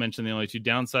perfect, I'll mention the only 2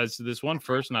 downsides to this one.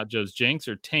 First, Not Joe's jinx,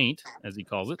 or taint, as he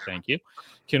calls it, thank you,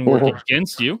 can work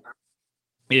against you.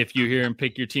 If you hear him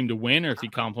pick your team to win, or if he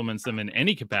compliments them in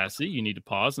any capacity, you need to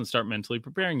pause and start mentally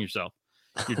preparing yourself.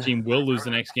 Your team will lose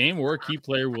the next game, or a key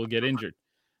player will get injured.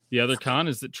 The other con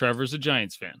is that Trevor's a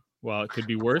Giants fan. While it could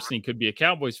be worse and he could be a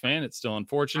Cowboys fan, it's still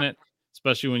unfortunate,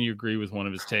 especially when you agree with one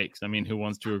of his takes. I mean, who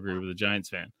wants to agree with a Giants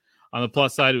fan? On the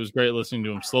plus side, it was great listening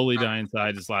to him slowly die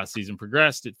inside as last season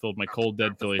progressed. It filled my cold,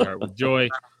 dead Philly heart with joy.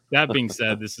 That being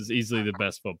said, this is easily the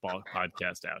best football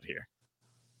podcast out here.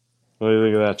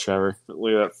 Look at that, Trevor.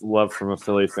 Look at that love from a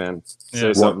Philly fan.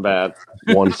 Say something bad.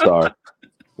 1 star.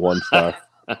 1 star.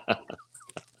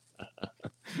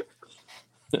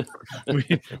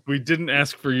 We didn't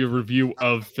ask for your review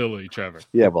of Philly, Trevor.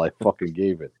 Yeah, but I fucking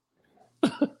gave it.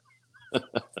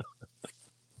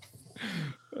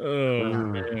 Oh,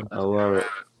 man. I love it.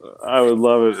 I would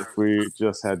love it if we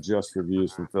just had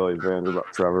reviews from Philly fans about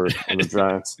Trevor and the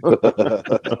Giants.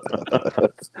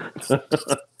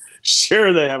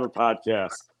 Sure, they have a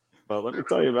podcast, but let me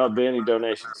tell you about Danny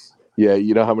donations. Yeah,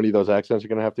 you know how many of those accents you're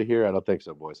going to have to hear? I don't think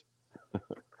so, boys.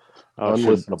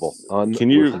 Unlistenable.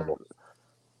 Unlistenable.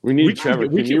 We Trevor.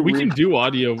 We can do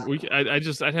audio. I'd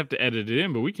have to edit it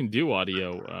in, but we can do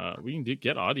audio. We can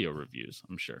get audio reviews,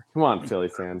 I'm sure. Come on, Philly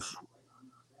fans.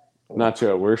 Not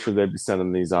Joe. Where should they be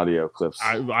sending these audio clips?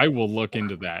 I will look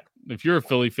into that. If you're a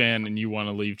Philly fan and you want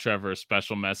to leave Trevor a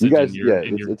special message, you guys,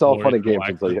 it's all fun and games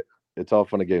it's all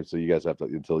fun and games. So you guys have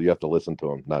to listen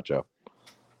to him, not Joe.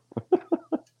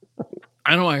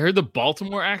 I know. I heard the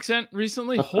Baltimore accent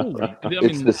recently. Holy,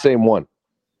 it's the same one.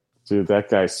 Dude, that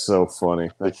guy's so funny.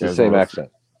 It's the same accent.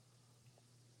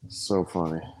 So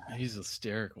funny. He's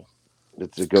hysterical.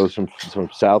 It goes from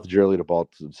South Jersey to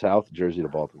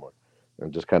Baltimore,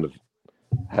 and just kind of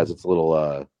has its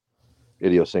little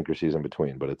idiosyncrasies in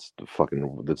between. But it's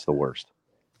the worst.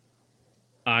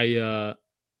 That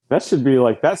should be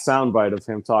like that soundbite of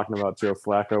him talking about Joe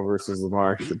Flacco versus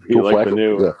Lamar should be Joe like Flacco? the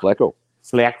new Flacco.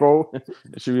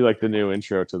 It should be like the new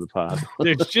intro to the pod.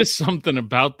 There's just something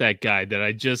about that guy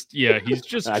that he's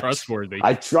just trustworthy.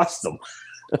 I trust him.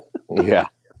 Yeah,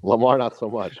 Lamar not so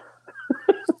much.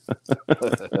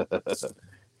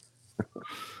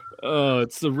 Oh,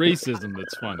 it's the racism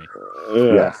that's funny.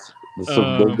 Yes,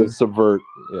 the subvert.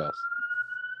 Yes,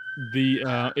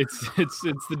 it's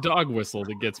the dog whistle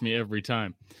that gets me every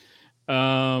time.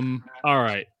 All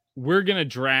right, we're gonna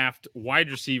draft wide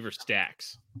receiver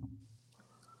stacks.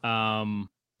 I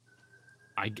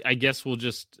guess we'll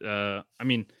just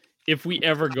if we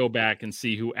ever go back and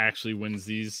see who actually wins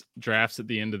these drafts at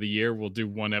the end of the year, we'll do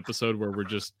one episode where we're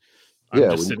just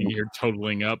sitting here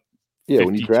totaling up. Yeah,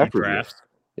 when you draft drafts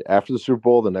after the Super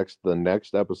Bowl, the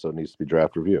next episode needs to be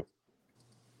draft review.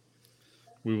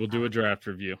 We will do a draft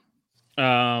review.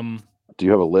 Do you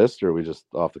have a list, or are we just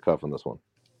off the cuff on this one?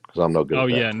 Because I'm no good. Oh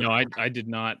yeah, no, I did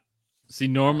not. See,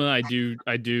 normally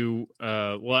I do.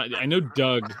 Well, I know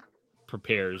Doug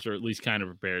prepares, or at least kind of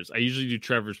prepares. I usually do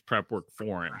Trevor's prep work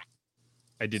for him.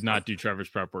 I did not do Trevor's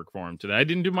prep work for him today. I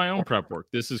didn't do my own prep work.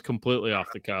 This is completely off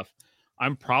the cuff.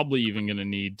 I'm probably even going to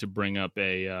need to bring up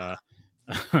a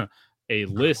a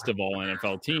list of all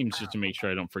NFL teams just to make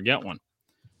sure I don't forget one.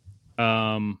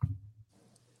 Doug,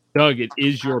 it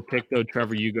is your pick though.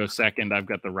 Trevor, you go second. I've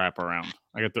got the wrap around.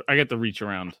 I got the reach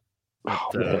around.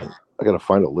 But, I gotta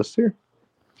find a list here.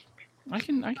 I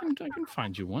can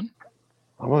find you one.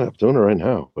 I'm doing it right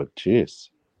now, but jeez, it's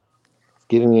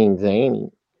giving me anxiety.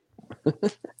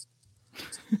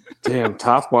 Damn,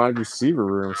 top wide receiver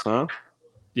rooms, huh?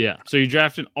 Yeah. So you're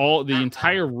drafting the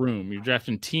entire room. You're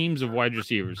drafting teams of wide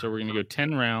receivers. So we're gonna go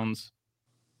 10 rounds.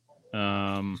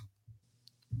 And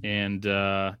 2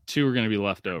 are gonna be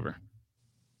left over.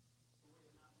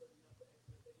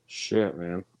 Shit,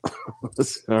 man.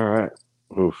 All right.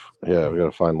 Oof. Yeah, I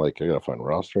gotta find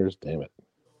rosters. Damn it.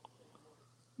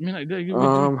 I mean, I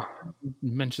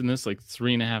mentioned this like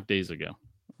 3.5 days ago.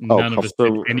 None of us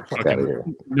did any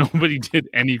fucking. Nobody did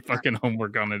any fucking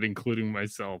homework on it, including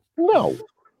myself. No.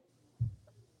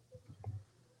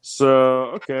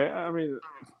 So okay, I mean,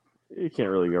 you can't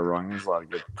really go wrong. There's a lot of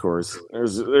good cores.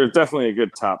 There's definitely a good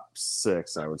top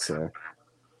 6, I would say.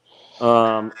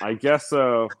 I guess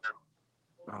so.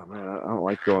 Oh man, I don't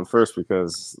like going first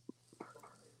because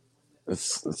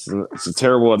it's a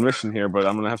terrible admission here, but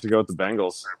I'm gonna have to go with the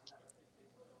Bengals.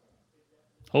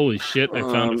 Holy shit!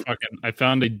 I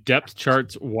found a depth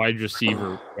charts wide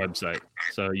receiver website.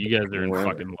 So you guys are in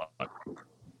fucking luck.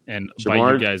 And by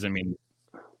you guys, I mean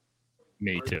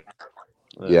me too.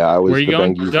 Yeah, I was. Where are you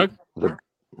going, Doug?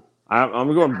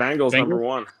 I'm going Bengals number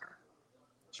 1.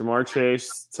 Jamar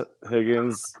Chase,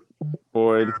 Higgins,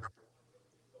 Boyd.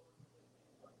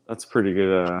 That's a pretty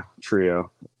good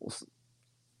trio. I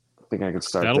think I could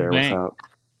start without.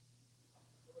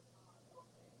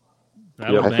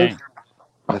 That'll bang.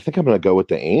 I think I'm going to go with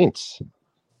the Aints.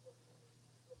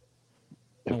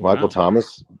 If Michael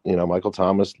Thomas,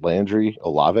 Landry,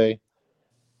 Olave,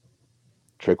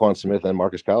 Traquan Smith, and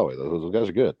Marcus Callaway, those guys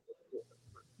are good.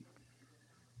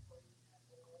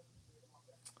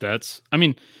 That's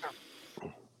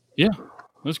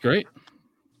great.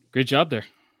 Great job there.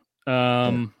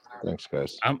 Thanks,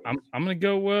 guys. I'm gonna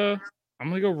go. I'm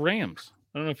gonna go Rams.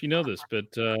 I don't know if you know this, but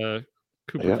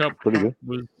Cooper Kupp pretty good.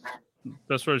 Was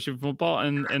best wide receiver football,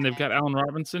 and they've got Allen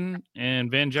Robinson and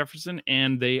Van Jefferson,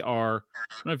 and they are.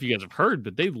 I don't know if you guys have heard,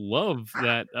 but they love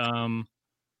that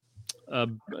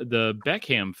the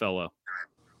Beckham fellow.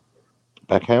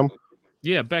 Beckham?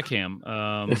 Yeah, Beckham.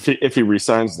 If he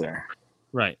resigns there,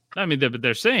 right? I mean, but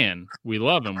they're saying we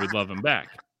love him, we'd love him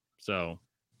back. So,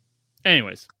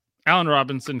 anyways, Allen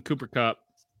Robinson, Cooper Kupp.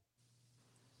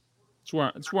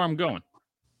 It's where I'm going.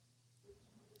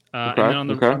 And then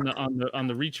on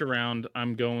the reach around,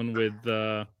 I'm going with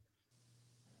God,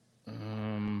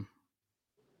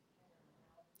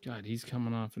 he's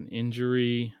coming off an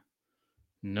injury.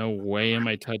 No way am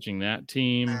I touching that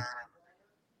team.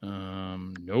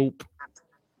 Nope.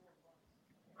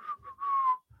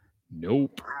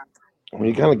 Well,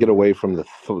 you kind of get away from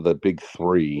the big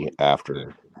 3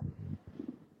 after.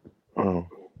 Oh.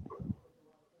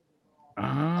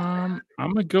 I'm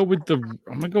gonna go with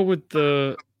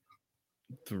the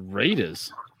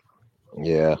Raiders.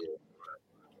 Yeah,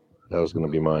 that was gonna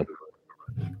be mine.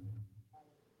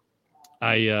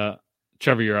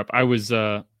 Trevor, you're up. I was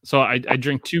so I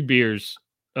drank 2 beers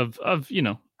of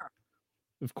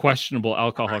questionable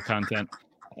alcohol content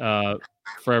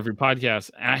for every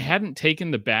podcast. And I hadn't taken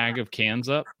the bag of cans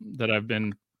up that I've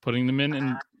been putting them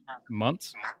in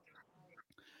months.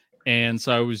 And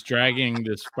so I was dragging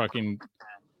this fucking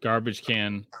garbage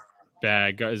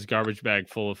bag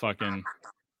full of fucking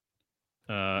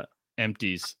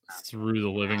empties through the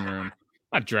living room.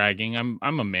 Not dragging.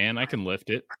 I'm a man. I can lift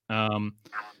it.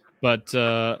 But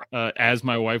as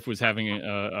my wife was having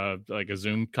a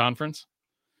Zoom conference,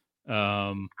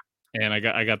 and I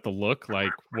got the look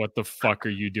like, what the fuck are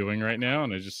you doing right now?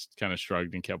 And I just kind of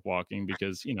shrugged and kept walking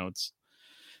because it's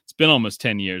been almost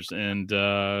 10 years, and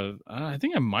I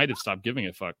think I might have stopped giving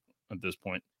a fuck at this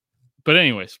point. But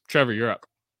anyways, Trevor, you're up.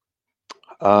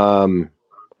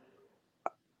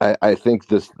 I think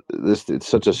this it's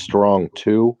such a strong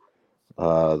 2.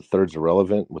 The third's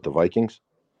irrelevant with the Vikings.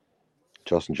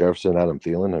 Justin Jefferson, Adam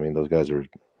Thielen. I mean, those guys are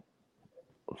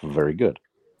very good.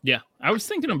 Yeah, I was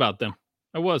thinking about them.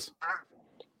 I was.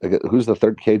 Who's the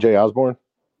third? KJ Osborne.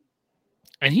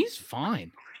 And he's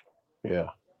fine. Yeah.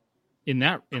 In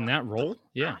that role,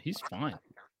 yeah, he's fine.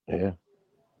 Yeah.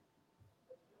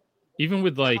 Even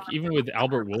with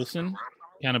Albert Wilson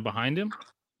kind of behind him,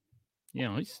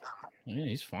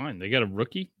 he's fine. They got a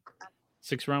rookie,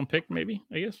 6th-round pick, maybe.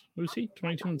 I guess. Who's he?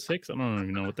 22-6. I don't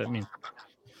even know what that means.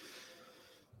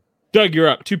 Doug, you're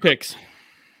up. 2 picks.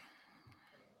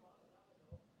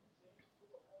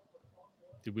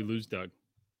 Did we lose Doug?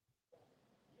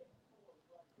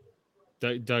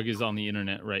 Doug is on the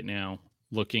internet right now,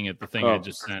 looking at the thing I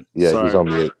just sent. Yeah, Sorry. he's on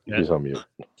mute. Yeah. He's on mute.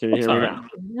 Can you hear me now?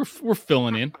 We're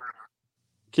filling in.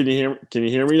 Can you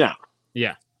hear me now?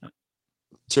 Yeah.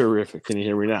 Terrific. Can you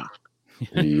hear me now?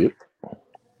 Yep.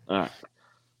 All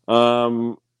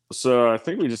right. So I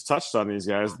think we just touched on these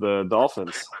guys, the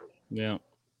Dolphins. Yeah.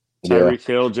 Tyreek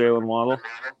Hill, Jalen Waddle.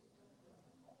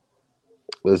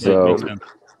 Is, Makes sense.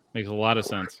 Makes a lot of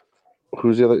sense.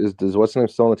 who's the other? Is what's his name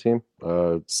still on the team?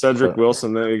 Cedric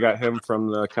Wilson. They got him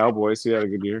from the Cowboys. He had a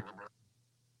good year.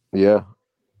 Yeah,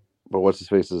 but what's his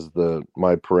face is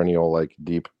my perennial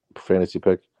deep fantasy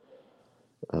pick.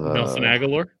 Nelson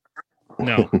Aguilar?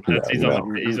 No, he's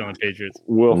on the Patriots.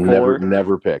 Will Fuller.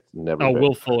 Never picked. Never. Oh, picked.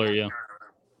 Will Fuller, yeah.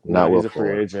 Not He's Will a free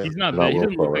Fuller. agent. He's not Not there. He Will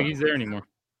doesn't look Fuller. like he's there anymore.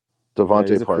 Devontae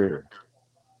he's a free- Parker.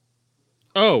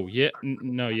 Oh, yeah.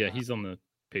 No, yeah, he's on the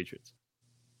Patriots.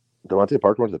 Devontae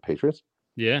Parker went to the Patriots?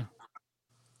 Yeah.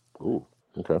 Ooh,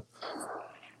 okay.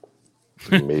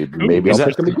 Maybe I'll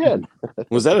pick him again.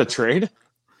 Was that a trade?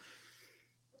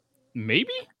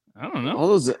 Maybe? I don't know. All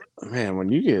those, man,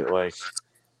 when you get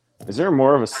is there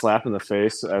more of a slap in the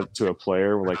face to a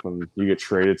player when you get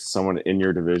traded to someone in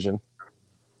your division?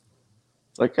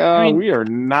 We are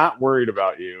not worried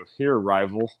about you. Here,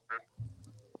 rival.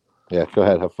 Yeah, go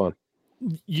ahead, have fun.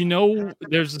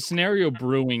 There's a scenario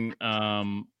brewing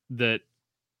that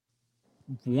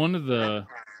one of the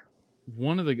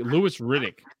Louis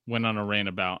Riddick went on a rant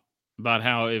about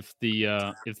how if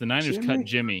the Niners cut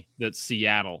Jimmy, that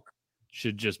Seattle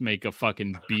should just make a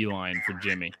fucking beeline for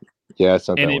Jimmy. Yeah, I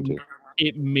sent that one too.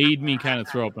 It made me kind of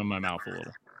throw up in my mouth a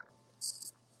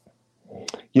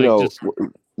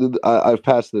little. I've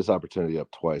passed this opportunity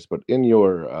up twice, but in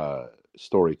your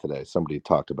story today, somebody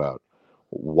talked about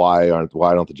why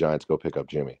don't the Giants go pick up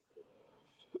Jimmy?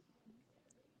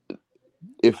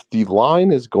 If the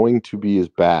line is going to be as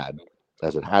bad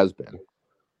as it has been,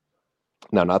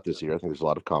 now not this year, I think there's a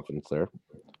lot of confidence there, at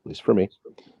least for me,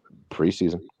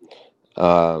 preseason.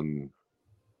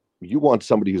 You want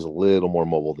somebody who's a little more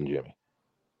mobile than Jimmy,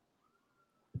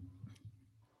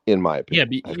 in my opinion.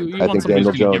 Yeah, but you want somebody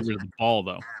who's going to get rid of the ball,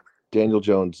 though. Daniel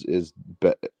Jones is,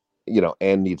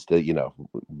 and needs to,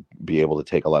 be able to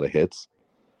take a lot of hits.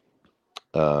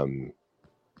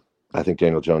 I think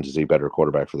Daniel Jones is a better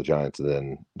quarterback for the Giants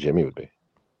than Jimmy would be.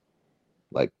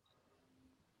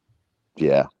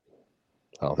 Yeah,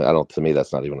 I don't. To me,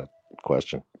 that's not even a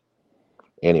question.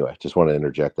 Anyway, just want to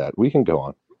interject that. We can go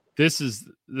on. This is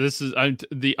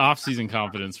the off-season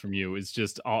confidence from you is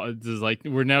just all. This is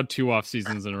we're now 2 off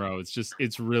seasons in a row.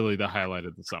 It's really the highlight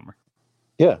of the summer.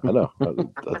 Yeah, I know.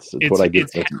 That's what I get.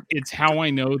 It's how I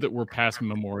know that we're past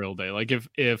Memorial Day.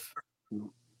 If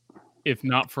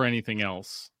not for anything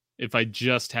else, if I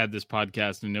just had this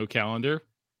podcast and no calendar,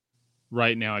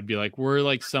 right now I'd be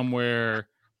we're somewhere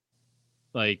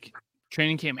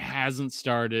training camp hasn't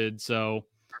started, so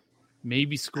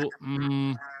maybe school.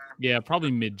 Yeah,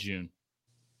 probably mid-June.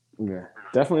 Yeah,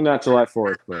 definitely not July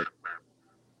 4th, but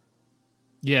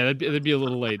yeah, that'd be a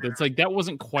little late. It's that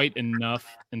wasn't quite enough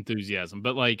enthusiasm,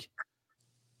 but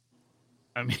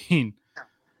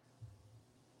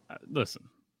listen,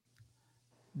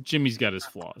 Jimmy's got his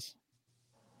flaws.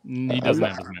 He doesn't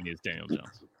have as many as Daniel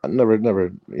Jones. I'm never,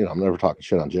 I'm never talking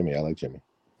shit on Jimmy. I like Jimmy.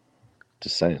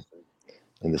 Just saying.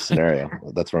 In this scenario,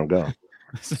 that's where I'm going.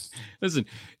 Listen,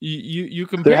 you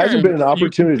compare. There hasn't been an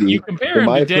opportunity. You compare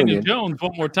him to Daniel Jones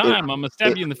one more time. I'm gonna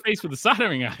stab you in the face with a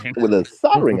soldering iron. With a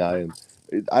soldering iron.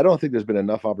 I don't think there's been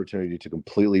enough opportunity to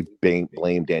completely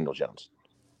blame Daniel Jones.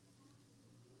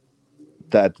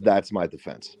 That's my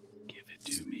defense. Give it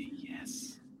to me,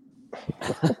 yes.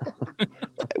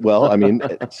 Well,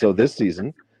 so this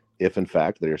season, if in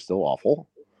fact they're still awful,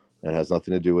 it has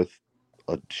nothing to do with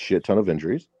a shit ton of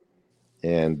injuries,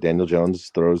 and Daniel Jones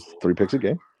throws 3 picks a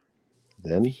game,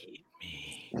 then Beat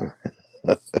me.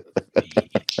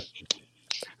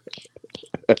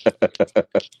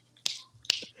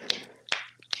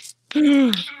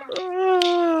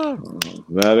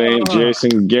 that ain't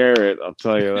Jason Garrett, I'll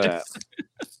tell you that.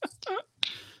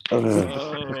 All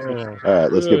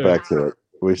right, let's get back to it.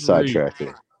 We're sidetracked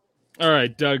here. All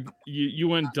right, Doug, you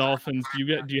went Dolphins. Do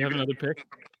you have another pick?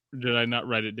 Or did I not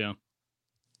write it down?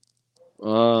 I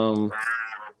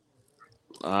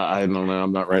don't know.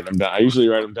 I'm not writing them down. I usually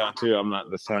write them down too. I'm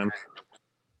not this time.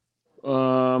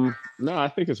 No, I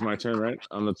think it's my turn, right?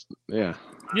 Yeah.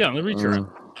 Yeah, let me reach around.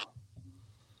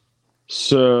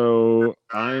 So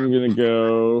I'm gonna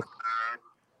go.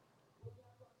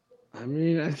 I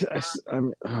mean,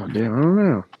 I'm. Oh damn! I don't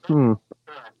know.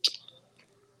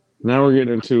 Now we're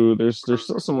getting into there's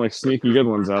still some like sneaky good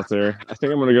ones out there. I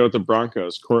think I'm gonna go with the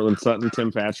Broncos. Cortland Sutton,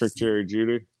 Tim Patrick, Jerry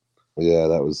Jeudy. Yeah,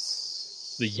 that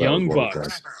was The Young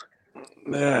Bucks.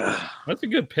 Yeah, that's a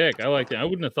good pick. I like that. I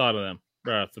wouldn't have thought of them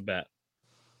right off the bat.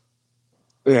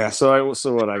 Yeah. So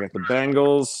what? I got the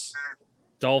Bengals,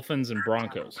 Dolphins, and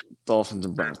Broncos. Dolphins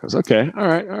and Broncos. Okay. All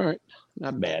right.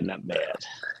 Not bad.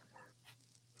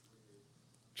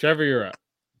 Trevor, you're up.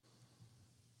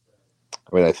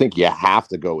 I mean, I think you have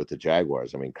to go with the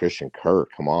Jaguars. I mean, Christian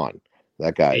Kirk, come on.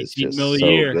 That guy is just so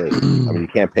good. I mean, you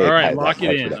can't pay. All right, lock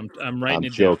it in. I'm writing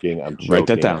it down. I'm joking. Write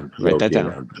that down.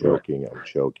 I'm joking.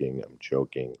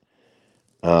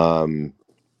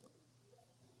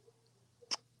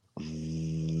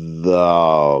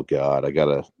 Oh God, I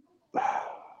gotta.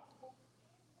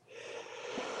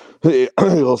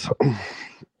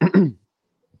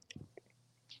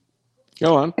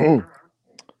 Go on.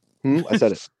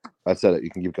 I said it. You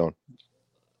can keep going.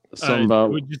 Something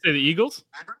about. Would you say the Eagles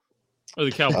or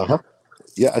the Cowboys?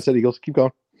 Yeah, I said Eagles. Keep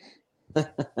going.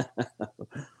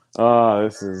 Oh,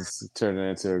 this is turning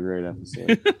into a great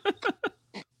episode.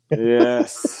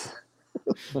 Yes.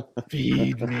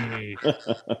 Feed me.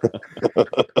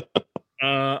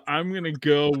 I'm gonna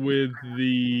go with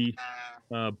the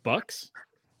Bucks.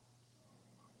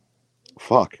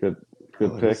 Fuck. Good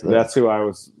pick. That's who I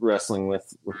was wrestling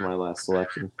with my last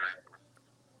selection.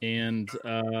 And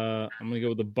I'm gonna go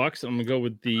with the Bucks. I'm gonna go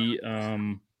with the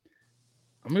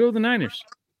Niners.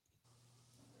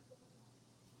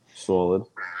 Solid.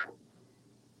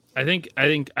 I think I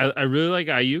really like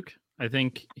Ayuk. I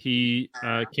think he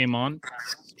came on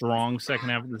strong second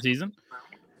half of the season.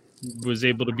 Was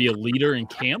able to be a leader in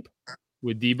camp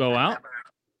with Debo out.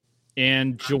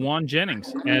 And Jawan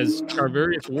Jennings, as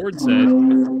Charvarius Ward said,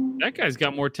 that guy's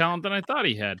got more talent than I thought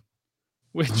he had.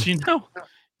 Which,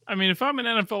 I mean, if I'm an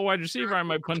NFL wide receiver, I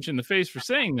might punch you in the face for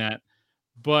saying that.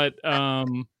 But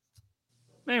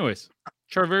anyways,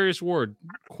 Charvarius Ward,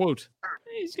 quote,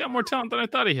 he's got more talent than I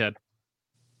thought he had.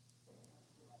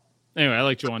 Anyway, I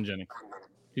like Jawan Jennings.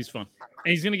 He's fun.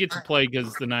 And he's going to get to play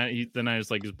because the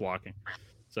Niners like his blocking.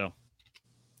 So,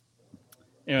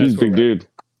 anyway, he's a big dude.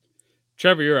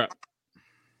 Trevor, you're up.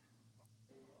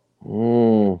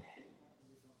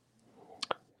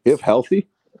 If healthy,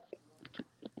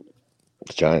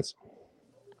 it's Giants.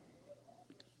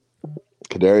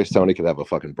 Kadarius Toney could have a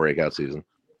fucking breakout season.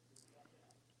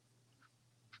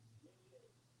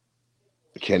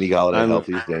 Kenny Golladay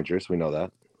healthy is dangerous. We know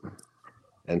that.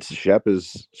 And Shep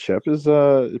is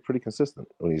pretty consistent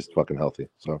when he's fucking healthy.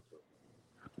 So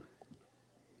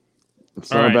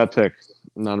it's not a bad pick.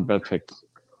 Not a bad pick.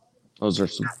 Those are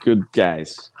some good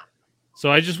guys.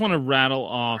 So I just want to rattle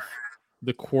off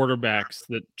the quarterbacks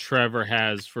that Trevor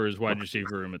has for his wide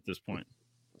receiver room at this point.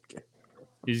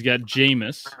 He's got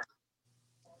Jameis.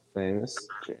 Famous.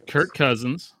 Kirk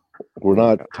Cousins.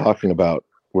 We're talking about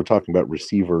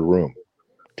receiver room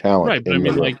talent. Right, but I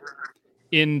mean, like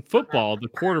in football, the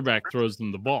quarterback throws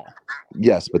them the ball.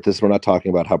 Yes, but we're not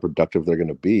talking about how productive they're going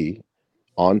to be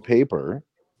on paper,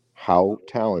 how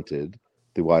talented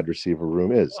the wide receiver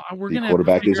room is. The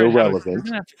quarterback is irrelevant. We're going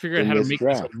to have to figure out how to make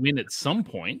this a win at some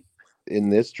point. In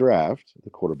this draft, the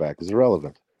quarterback is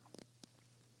irrelevant.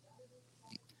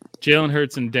 Jalen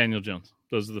Hurts and Daniel Jones.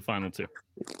 Those are the final two.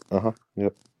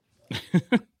 Yep.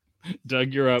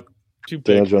 Doug, you're up. 2 picks.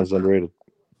 Daniel Jones is underrated.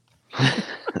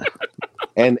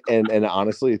 and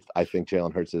honestly, I think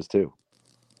Jalen Hurts is too.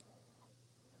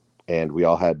 And we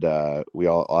all had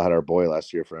our boy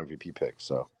last year for MVP pick.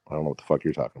 So I don't know what the fuck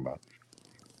you're talking about.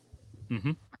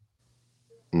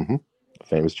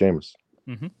 Famous Jameis.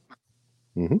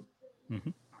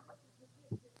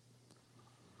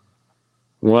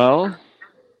 Well,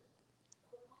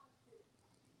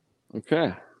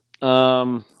 okay.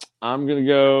 I'm gonna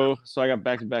go. So I got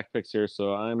back-to-back picks here.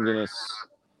 So I'm gonna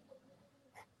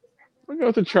go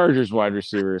with the Chargers wide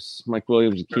receivers, Mike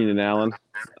Williams and Keenan Allen.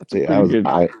 That's a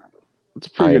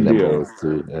pretty good deal.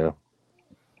 Too, yeah.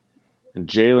 And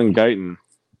Jalen Guyton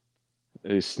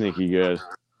is sneaky good,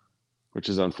 which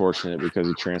is unfortunate because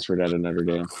he transferred out of Notre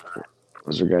Dame.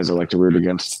 Those are guys I like to root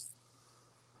against.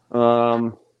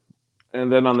 And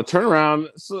then on the turnaround,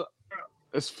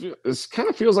 this kind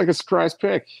of feels like a surprise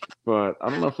pick, but I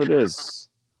don't know if it is.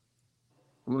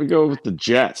 I'm going to go with the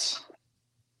Jets.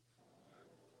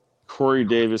 Corey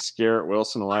Davis, Garrett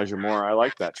Wilson, Elijah Moore. I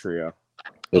like that trio.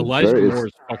 Elijah Moore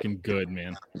is fucking good,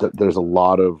 man. There's a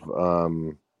lot of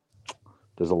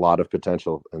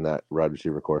potential in that wide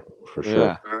receiver core for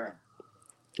sure. Yeah.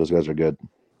 Those guys are good.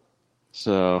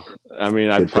 So, I mean,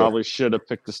 I probably should have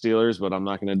picked the Steelers, but I'm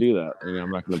not going to do that. I'm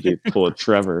not going to pull a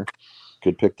Trevor.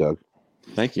 Good pick, Doug.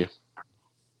 Thank you.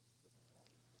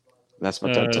 That's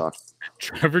my TED Talk.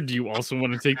 Trevor, do you also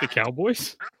want to take the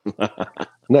Cowboys?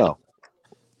 No.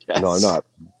 Yes. No, I'm not,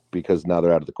 because now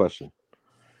they're out of the question.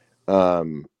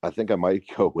 I think I might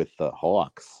go with the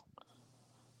Hawks.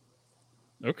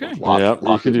 Okay. Yep,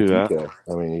 you could do that.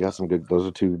 I mean, you got some good.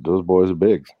 Those boys are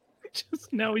big.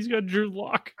 Just now he's got Drew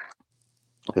Lock.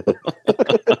 This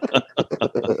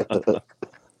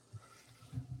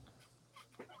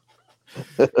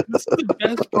is the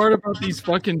best part about these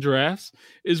fucking drafts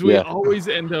is we always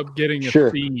end up getting a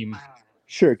theme.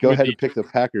 Sure, go ahead and pick the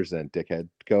Packers then, dickhead.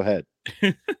 Go ahead.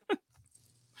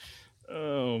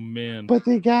 Oh man. But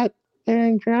they got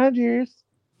Aaron Rodgers.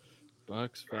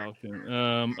 Bucks,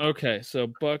 Falcon. Okay, so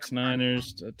Bucks,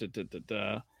 Niners.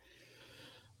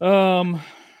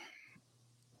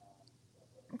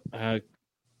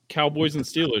 Cowboys and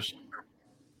Steelers.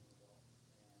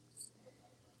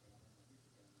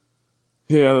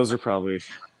 Yeah, those are probably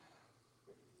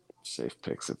safe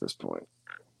picks at this point.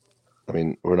 I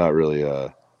mean, we're not really.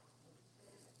 There's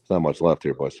not much left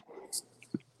here, boys.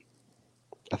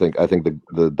 I think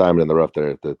the diamond in the rough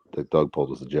there that Doug pulled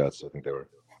was the Jets. I think they were.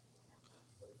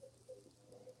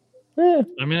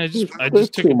 I mean, I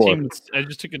just took a team. I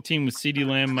just took a team with CeeDee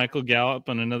Lamb, Michael Gallup,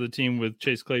 and another team with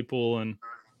Chase Claypool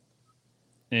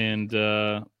and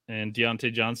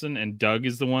Deontay Johnson. And Doug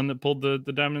is the one that pulled the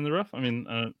diamond in the rough. I mean,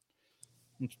 I'm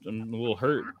a little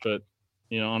hurt, but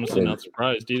honestly, not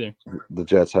surprised either. The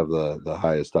Jets have the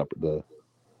highest the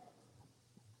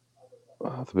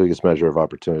biggest measure of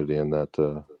opportunity in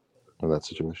that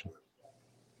situation.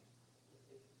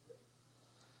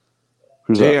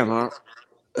 Who's up?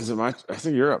 Is it my? I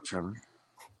think you're up, Trevor.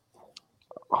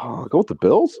 I'll go with the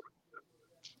Bills.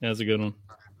 Yeah, that's a good one.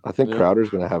 I think Crowder's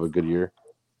going to have a good year,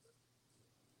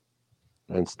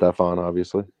 and Stephon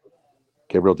obviously.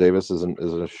 Gabriel Davis isn't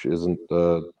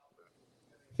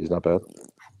he's not bad.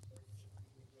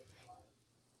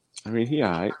 I mean,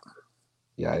 Yeah,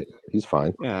 he's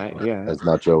fine. Yeah. As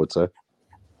Nacho would say.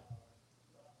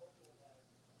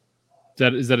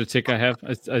 Is that a tick I have?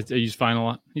 I use fine a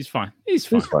lot. He's fine. He's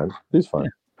fine.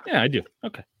 Yeah, I do.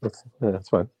 Okay. That's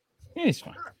fine. Yeah, he's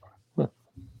fine.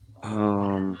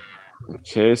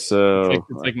 Okay, so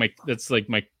that's like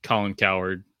my Colin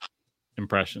Cowherd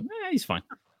impression. He's fine.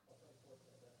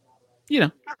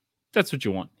 That's what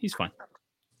you want. He's fine.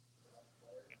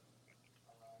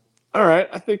 All right,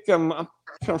 I think I'm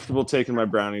comfortable taking my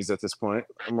brownies at this point.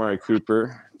 Amari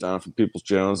Cooper down from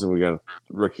Peoples-Jones, and we got a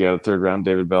rookie out of third round,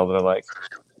 David Bell, that I like.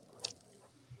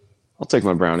 I'll take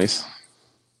my brownies.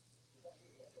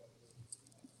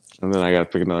 And then I got to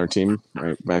pick another team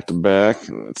right back to back.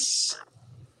 And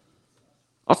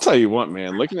I'll tell you what,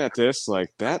 man, looking at this,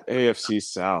 like that AFC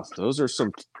South, those are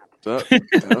some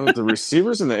the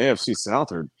receivers in the AFC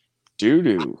South are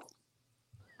doo-doo.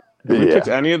 Have you picked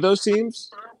any of those teams?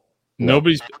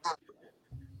 Nobody's.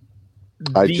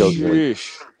 The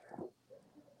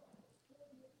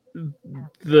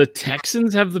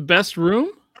Texans have the best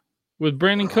room with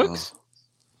Brandon Cooks.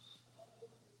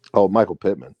 Oh, Michael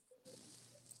Pittman.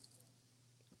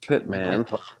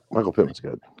 Michael Pittman's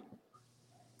good.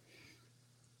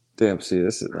 Damn, see,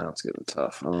 it's getting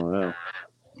tough. I don't know.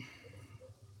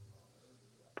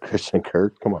 Christian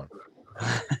Kirk, come on.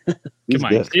 Come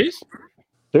on, serious?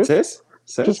 Just serious.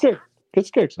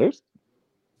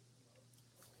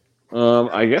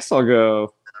 I guess I'll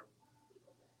go.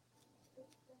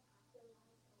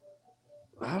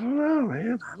 I don't know,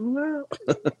 man. I don't know.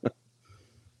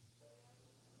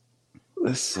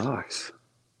 This sucks.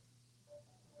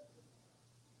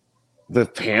 The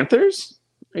Panthers,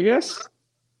 I guess.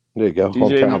 There you go.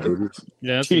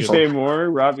 DJ Moore,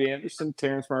 Robbie Anderson,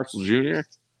 Terrence Marshall Jr.,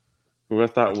 who I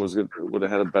thought would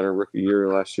have had a better rookie year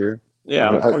last year. Yeah,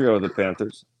 I'll go with the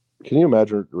Panthers. Can you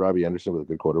imagine Robbie Anderson with a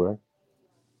good quarterback?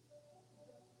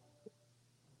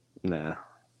 Nah.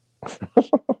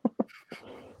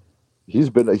 He's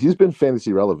been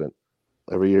fantasy relevant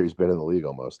every year he's been in the league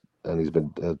almost, and he's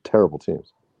been terrible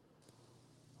teams.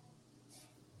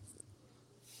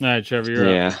 All right, Trevor,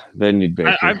 you're up. Then you'd be.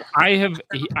 I have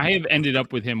ended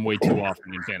up with him way too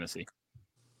often in fantasy,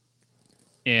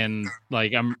 and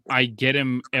I get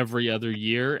him every other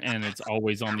year, and it's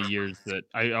always on the years that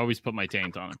I always put my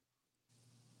taint on him.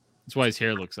 That's why his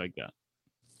hair looks like that.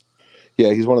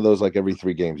 Yeah, he's one of those every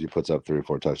 3 games he puts up 3 or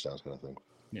 4 touchdowns kind of thing.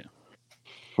 Yeah,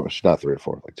 not 3 or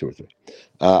 4, 2 or 3.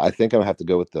 I think I'm gonna have to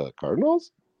go with the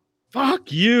Cardinals.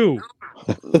 Fuck you.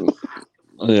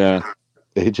 Yeah.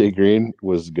 AJ Green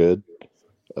was good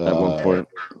at one point.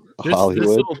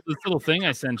 Hollywood. This little thing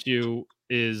I sent you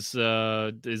is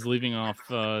leaving off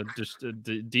just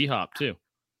D-Hop too.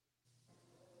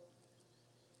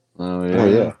 Oh Oh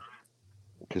yeah,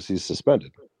 because he's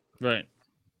suspended. Right.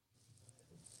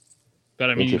 But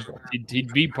I mean,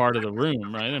 he'd be part of the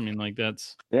room, right? I mean, like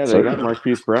that's they got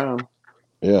Marquise Brown.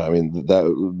 Yeah, I mean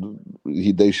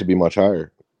they should be much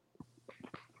higher.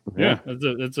 Yeah,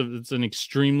 it's an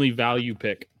extremely value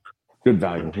pick. Good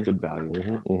value. Good value.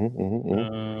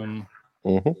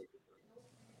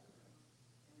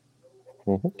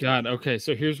 God, okay,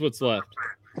 so here's what's left.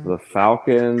 The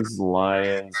Falcons,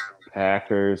 Lions,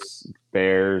 Packers,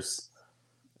 Bears,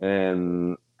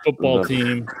 and football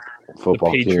team, the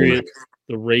Patriots,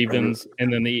 the Ravens,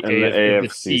 and then the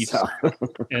AFC South.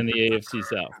 And the AFC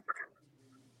South.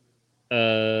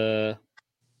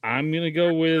 I'm gonna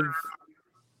go with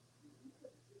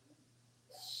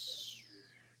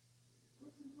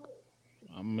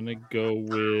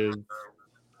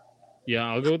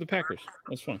I'll go with the Packers.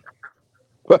 That's fine.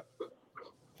 What?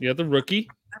 You got the rookie.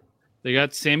 They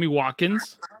got Sammy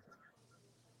Watkins.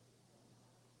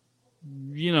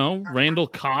 You know, Randall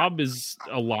Cobb is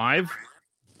alive.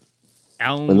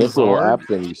 Alan And this little Lazard. app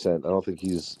thing you sent, I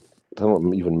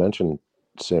don't even mention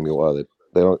Sammy Watkins.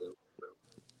 They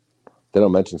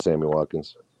don't mention Sammy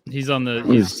Watkins. He's on the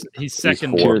he's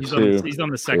second. He's on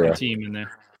the second team in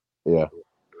there. Yeah.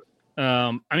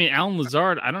 I mean, Alan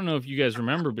Lazard, I don't know if you guys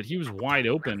remember, but he was wide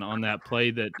open on that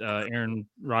play that Aaron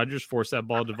Rodgers forced that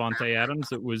ball to Devontae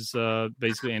Adams. It was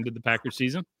basically ended the Packers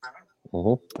season. I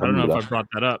don't know if I brought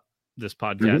that up this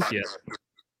podcast yet.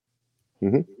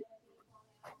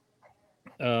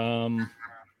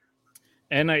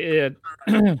 And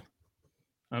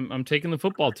I'm taking the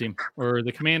football team or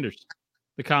the Commanders,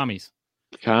 the Commies.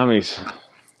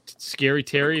 Scary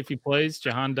Terry if he plays,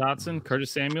 Jahan Dotson,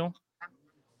 Curtis Samuel.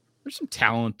 There's some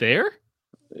talent there.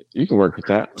 You can work with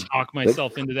that. Talk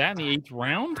myself into that in the 8th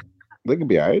round. They could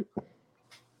be all right.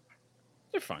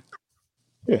 They're fine.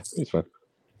 Yeah, he's fine.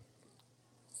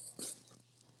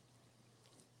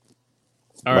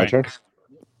 All My right, turn.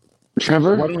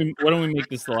 Trevor, why don't we make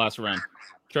this the last round?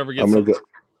 Trevor gets. I'm gonna go.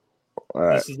 All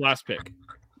right. This is last pick.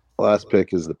 Last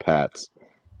pick is the Pats.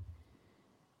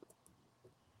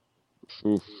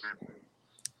 Oof.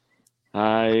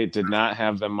 I did not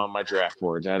have them on my draft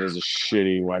board. That is a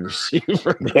shitty wide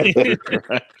receiver. Right there.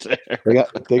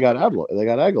 They got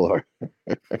Aguilar.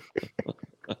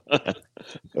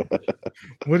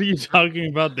 What are you talking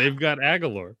about? They've got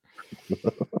Aguilar.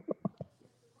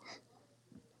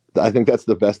 I think that's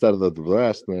the best out of the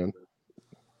rest, man.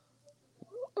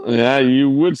 Yeah, you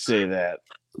would say that,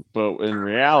 but in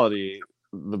reality,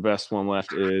 the best one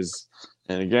left is,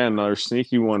 and again, another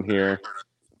sneaky one here,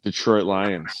 Detroit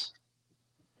Lions.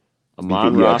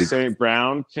 Amon-Ra St.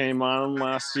 Brown came on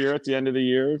last year at the end of the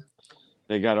year.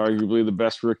 They got arguably the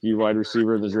best rookie wide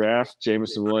receiver in the draft,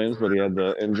 Jameson Williams, but he had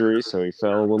the injury, so he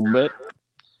fell a little bit.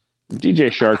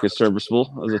 DJ Shark is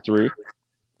serviceable as a 3.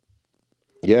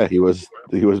 Yeah, he was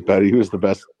better. He was the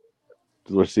best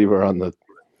receiver on the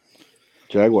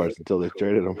Jaguars until they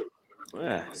traded him.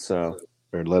 Yeah, so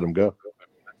or let him go.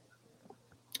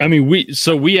 I mean, we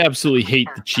absolutely hate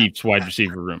the Chiefs wide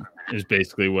receiver room. Is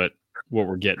basically what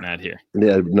we're getting at here.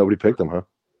 Yeah, nobody picked them, huh?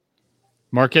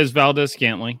 Marquez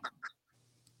Valdez-Scantling,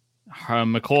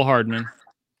 McCole Hardman,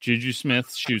 Juju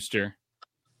Smith-Schuster.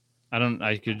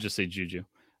 I could just say Juju.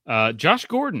 Josh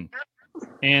Gordon,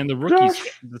 and the rookies,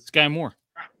 the Sky Moore.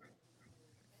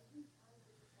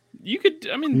 You could,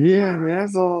 I mean, yeah,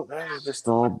 that's all. That is just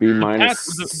all B minus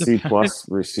C plus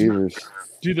receivers.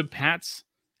 Do the Pats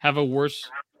have a worse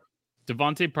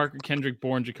Devontae Parker, Kendrick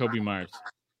Bourne, Jacoby Myers?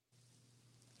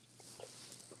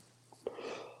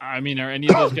 I mean, are any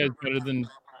of those guys better than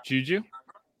Juju?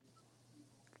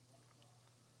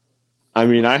 I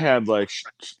mean, I had like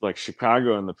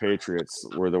Chicago and the Patriots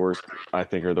were the worst. I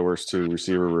think are the worst 2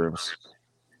 receiver rooms.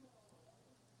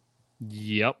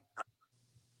 Yep.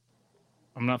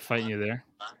 I'm not fighting you there.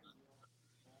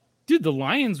 Dude, the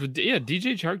Lions would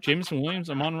DJ Chark, Jameson Williams,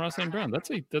 Amon-Ra St. Brown.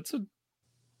 That's a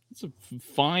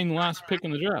fine last pick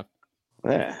in the draft.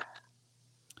 Yeah.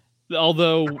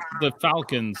 Although the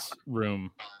Falcons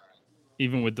room,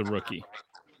 even with the rookie,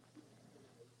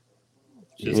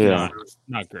 just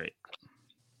not great.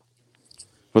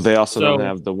 But they also don't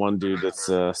have the one dude that's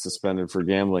suspended for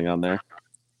gambling on there.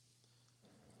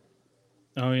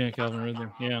 Oh yeah, Calvin Ridley.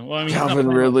 Yeah, well, I mean, Calvin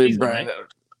Ridley, Brian. Right?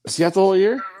 Is he out the whole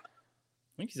year?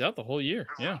 I think he's out the whole year.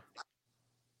 Yeah.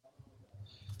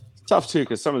 Tough too,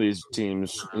 because some of these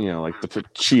teams, like the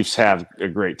Chiefs have a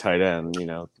great tight end.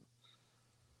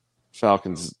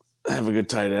 Falcons have a good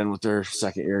tight end with their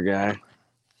second-year guy.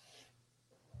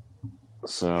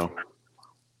 So,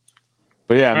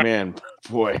 but yeah, man,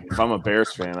 boy, if I'm a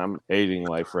Bears fan, I'm hating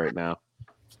life right now.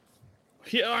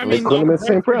 Yeah, I mean, put him in the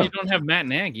same you round. don't have Matt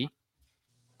Nagy.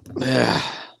 Yeah.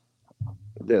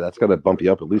 Yeah, that's got to bump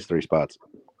you up at least 3 spots.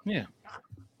 Yeah.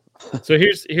 So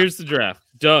here's the draft.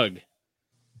 Doug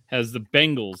has the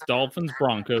Bengals, Dolphins,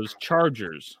 Broncos,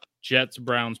 Chargers, Jets,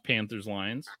 Browns, Panthers,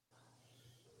 Lions.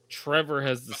 Trevor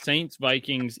has the Saints,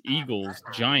 Vikings, Eagles,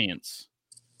 Giants,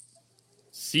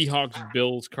 Seahawks,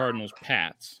 Bills, Cardinals,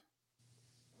 Pats.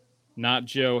 Not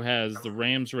Joe has the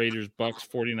Rams, Raiders, Bucks,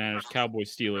 49ers,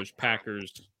 Cowboys, Steelers,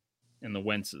 Packers, and the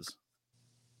Wentzes.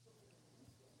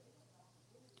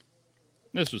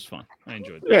 This was fun. I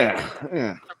enjoyed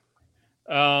that.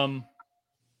 Yeah.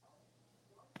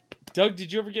 Doug,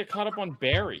 did you ever get caught up on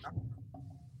Barry?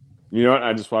 You know what?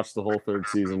 I just watched the whole 3rd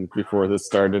season before this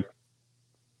started.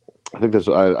 I think this.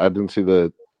 I didn't see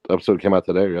the episode came out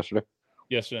today or yesterday.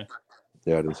 Yesterday.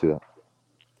 Yeah, I didn't see that.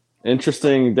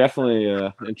 Interesting,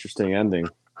 definitely interesting ending.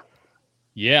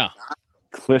 Yeah.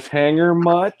 Cliffhanger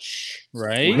much?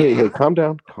 Right? Hey, calm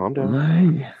down. Calm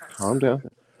down.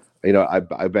 You know,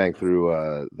 I banged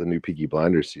through the new Peaky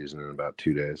Blinders season in about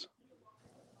 2 days.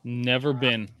 Never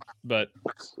been, but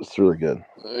It's really good.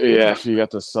 Yeah, if you got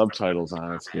the subtitles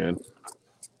on, it's good.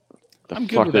 The I'm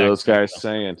good fuck with are that those kind of guys stuff.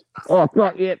 saying? Oh,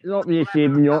 not yet, not this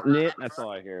evening, not yet. That's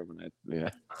all I hear when yeah.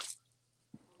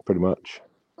 Pretty much.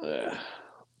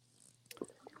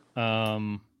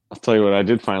 I'll tell you what I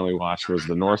did finally watch was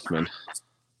The Northman.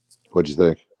 What'd you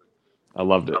think? I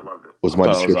loved it. Was my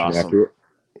I thought it was description awesome. accurate?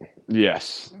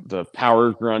 Yes, the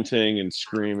power grunting and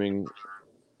screaming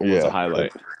was a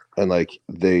highlight. And like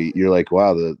you're like,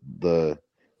 wow, the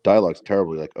dialogue's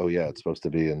terrible. You're like, oh yeah, it's supposed to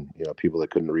be in people that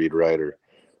couldn't read, write, or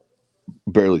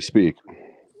barely speak.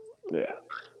 Yeah,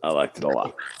 I liked it a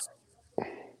lot.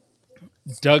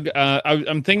 Doug, I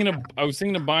was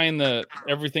thinking of buying the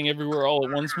Everything Everywhere All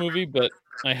at Once movie, but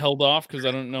I held off because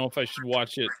I don't know if I should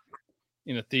watch it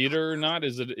in a theater or not.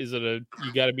 Is it a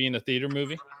you got to be in a theater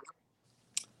movie?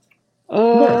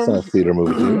 No, it's not a theater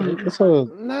movie. It's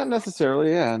Not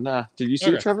necessarily. Yeah, nah. Did you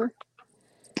see it, Trevor?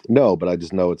 No, but I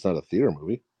just know it's not a theater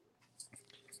movie.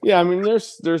 Yeah, I mean,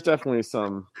 there's definitely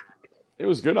some. It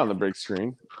was good on the big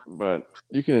screen, but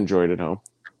you can enjoy it at home.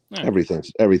 Right.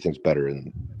 Everything's better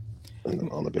on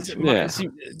the big screen. Yeah. See,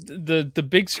 the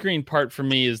big screen part for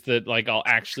me is that like I'll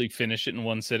actually finish it in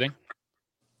one sitting.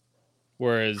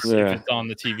 Whereas if it's on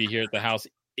the TV here at the house,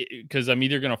 because I'm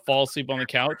either going to fall asleep on the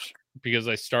couch because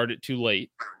I started too late,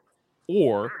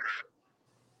 or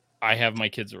I have my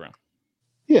kids around.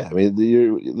 Yeah, I mean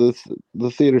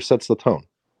the theater sets the tone.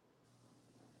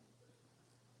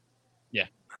 Yeah,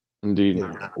 indeed.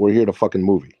 Yeah, we're here to fucking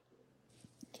movie.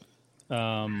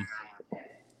 What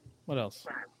else?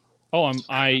 Oh,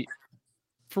 I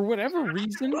for whatever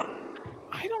reason,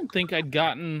 I don't think I'd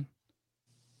gotten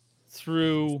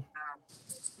through.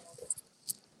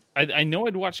 I know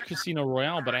I'd watched Casino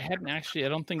Royale, but I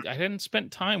hadn't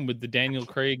spent time with the Daniel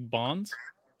Craig Bonds.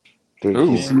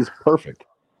 Dude, he's perfect.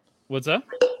 What's that?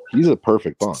 He's a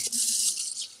perfect Bond.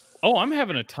 Oh, I'm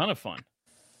having a ton of fun.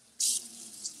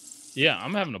 Yeah,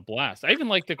 I'm having a blast. I even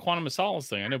like the Quantum of Solace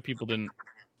thing. I know people didn't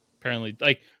apparently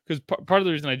like, because part of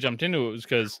the reason I jumped into it was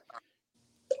because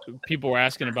people were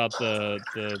asking about the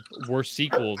worst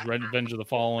sequels, Revenge of the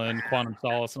Fallen, Quantum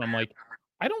Solace, and I'm like,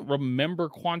 I don't remember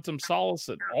Quantum Solace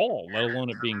at all, let alone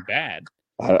it being bad.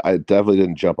 I definitely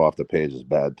didn't jump off the page as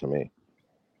bad to me.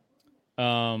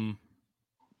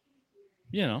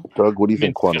 You know, Doug, what do you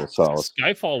think? Quantum Solace.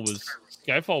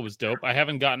 Skyfall was dope. I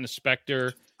haven't gotten to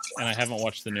Spectre, and I haven't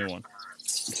watched the new one.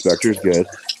 Spectre's good.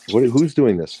 Who's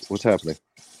doing this? What's happening?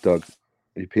 Doug,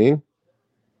 are you peeing?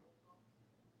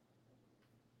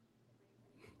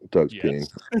 Doug's peeing.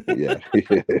 Yeah.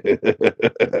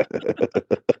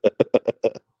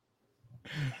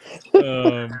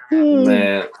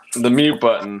 Man, the mute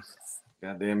button.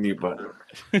 Goddamn mute button.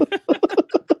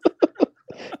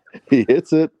 He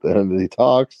hits it and he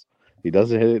talks. He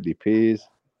doesn't hit it. He pees.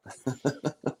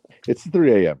 It's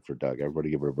 3 a.m. for Doug. Everybody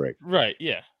give her a break. Right.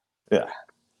 Yeah. Yeah.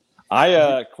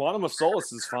 Quantum of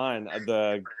Solace is fine.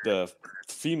 The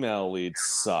female lead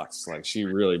sucks. Like, she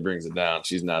really brings it down.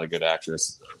 She's not a good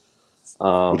actress.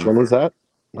 Which one was that?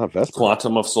 Not Vesper.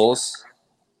 Quantum of Solace.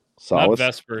 Solace? Not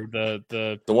Vesper.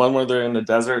 The one where they're in the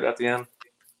desert at the end.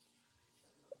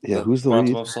 Yeah, who's the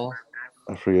Quantum lead? of Solace?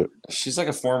 I forget. She's like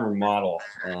a former model.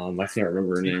 I can't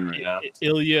remember her name right now.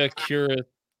 Ilya Kura.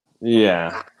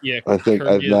 Yeah. Yeah. I think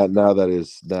now that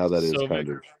is Sovic. kind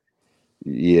of.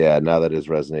 Yeah, now that is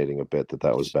resonating a bit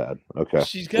that was bad. Okay.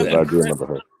 She's got I do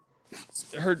remember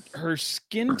her. Her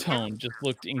skin tone just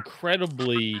looked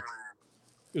incredibly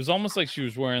It was almost like she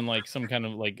was wearing like some kind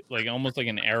of like almost like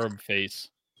an Arab face.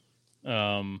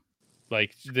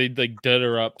 Like they like did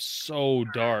her up so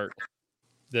dark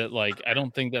that like I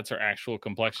don't think that's her actual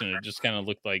complexion. It just kind of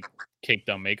looked like caked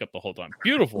on makeup the whole time.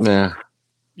 Beautiful,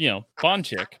 Yeah. Bond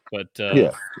chick, but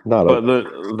Yeah, not But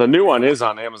a, the new one is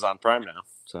on Amazon Prime now.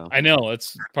 So I know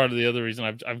that's part of the other reason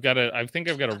I think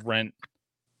I've got to rent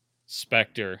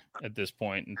Spectre at this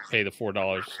point and pay the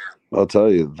 $4. I'll tell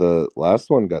you, the last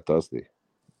one got dusty,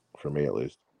 for me at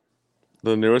least.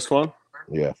 the newest one.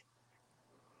 Yeah,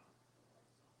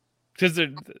 Because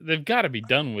they've got to be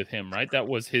done with him, right? That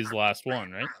was his last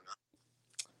one, right?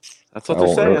 That's what I they're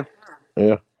won't saying. hurt.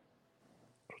 Yeah.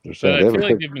 They're But saying I they feel haven't like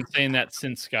picked- they've been saying that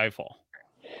since Skyfall.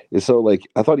 So, like,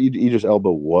 I thought Idris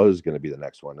Elba was going to be the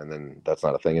next one, and then that's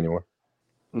not a thing anymore.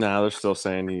 No, they're still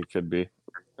saying he could be.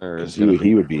 Or is 'Cause gonna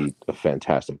he would be a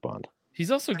fantastic Bond.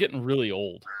 He's also getting really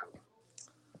old.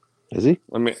 Is he?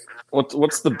 Let me.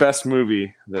 What's the best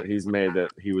movie that he's made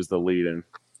that he was the lead in?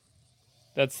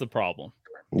 That's the problem.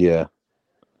 Yeah.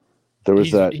 There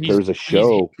was There was a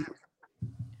show.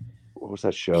 What was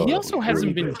that show? He that also was hasn't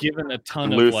really been good? given a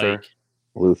ton Luther. of like.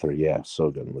 Luther. Yeah, so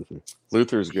good in Luther.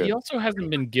 Luther's good. He also hasn't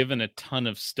been given a ton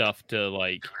of stuff to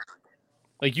like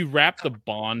you wrap the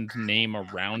Bond name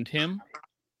around him,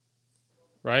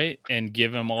 right? And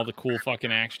give him all the cool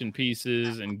fucking action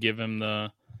pieces and give him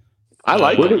the. I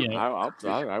like Where him. do-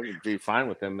 I would be fine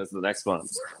with him as the next one.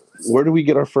 Where do we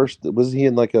get our first? Was he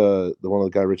in like the one of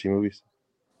the Guy Ritchie movies?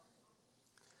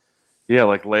 Yeah,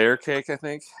 like Layer Cake, I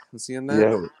think. Was he in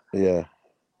that? Yeah.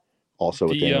 Also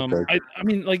with The Daniel Craig. I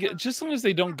mean, like, just as long as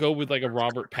they don't go with like a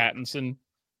Robert Pattinson,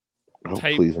 Oh,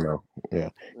 type- please no. Yeah,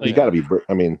 he's like got to be.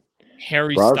 I mean,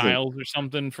 Harry Brosnan. Styles or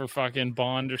something for fucking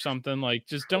Bond or something. Like,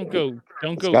 just don't go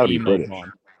gotta be emo British.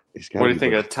 Bond. he's got. What do you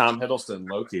think of Tom Hiddleston,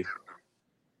 Loki?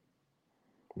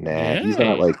 Nah, he's Yeah.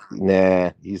 not like.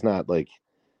 Nah, he's not like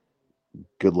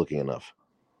good looking enough.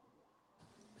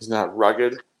 He's not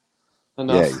rugged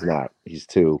enough. Yeah, he's not. He's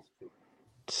too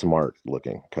smart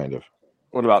looking, kind of.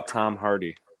 What about Tom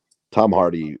Hardy? Tom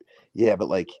Hardy. Yeah, but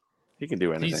like, He can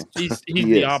do anything. He's He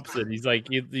the is. opposite. He's like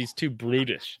he's too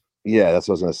brutish. yeah, that's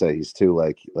what I was gonna say. He's too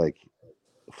like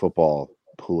football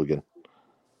hooligan.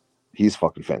 He's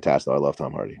fucking fantastic. I love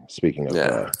Tom Hardy. Speaking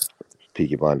of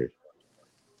Peaky Blinders.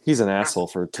 He's an asshole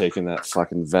for taking that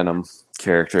fucking Venom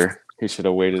character. He should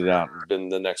have waited it out and been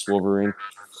the next Wolverine.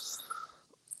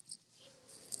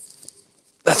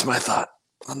 That's my thought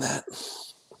on that.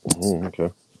 Okay.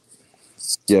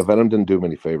 Yeah, Venom didn't do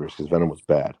many favors because Venom was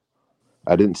bad.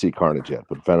 I didn't see Carnage yet,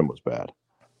 but Venom was bad,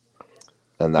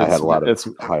 and I had a lot of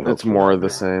high hopes. It's more of the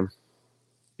same.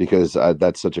 Because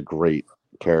that's such a great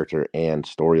character and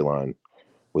storyline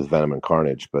with Venom and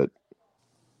Carnage, but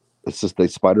it's just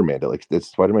Spider-Man. Like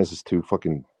Spider-Man is just too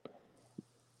fucking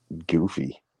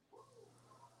goofy.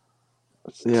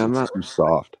 It's too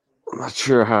soft. I'm not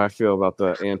sure how I feel about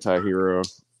the anti-hero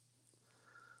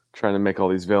trying to make all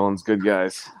these villains good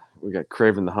guys. We got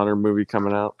Kraven the Hunter movie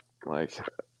coming out. Like,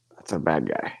 that's a bad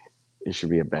guy. He should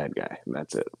be a bad guy, and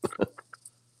that's it.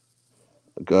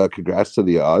 Congrats to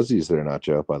the Aussies there,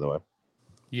 Nacho, by the way.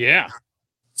 Yeah.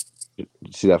 Did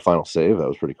you see that final save? That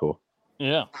was pretty cool.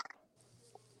 Yeah.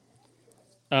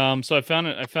 So I found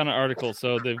an article.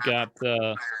 So they've got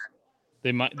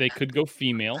they could go a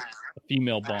female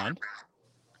Bond.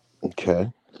 Okay.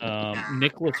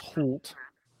 Nicholas Hoult,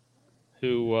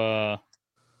 who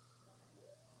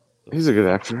He's a good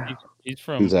actor. he's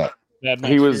from Who's that? Mad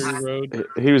Max He was Fury Road.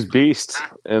 he was Beast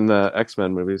in the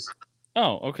X-Men movies.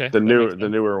 Oh, okay. The That makes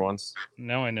sense. newer ones.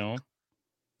 Now I know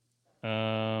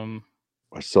him.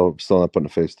 I'm still not putting a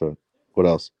face to it. What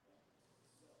else?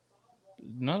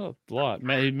 Not a lot.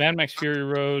 Mad Max Fury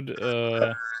Road.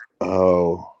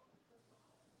 Oh,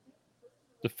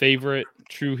 The Favorite,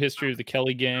 True History of the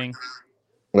Kelly Gang.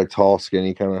 like tall,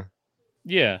 skinny kind of.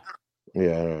 Yeah, Yeah.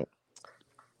 All right.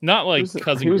 not like He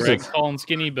cousin was Greg a- tall and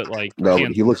skinny, but like No, but he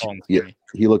handsome, looks. tall and Yeah, skinny.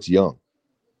 he looks young.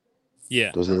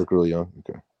 Yeah, Doesn't he look really young?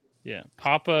 Okay. yeah.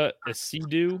 Papa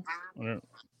Esidu. I don't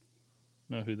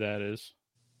know who that is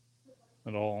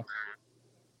at all.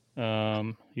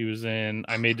 He was in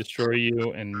I May Destroy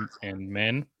You and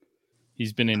Men.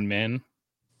 He's been in Men.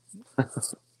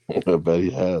 I bet he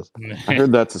has. I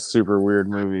heard that's a super weird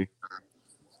movie.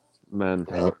 Man,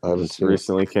 I haven't just seen it.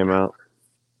 recently came out.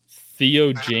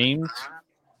 Theo James.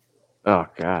 Oh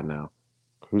God, no.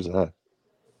 Who's that?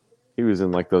 He was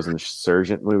in like those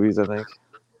Insurgent movies, I think.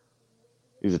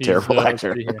 He's a He's, terrible let's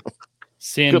actor. see here.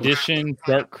 Sandition,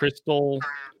 Dark Crystal,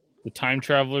 The Time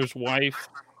Traveler's Wife.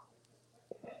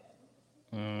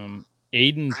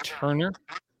 Aiden Turner.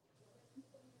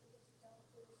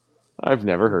 I've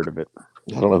never heard of it.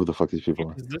 I don't know who the fuck these people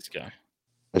are. Who's this guy?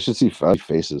 I should see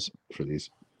faces for these.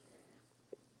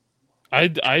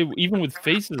 I even with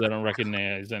faces, I don't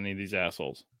recognize any of these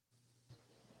assholes.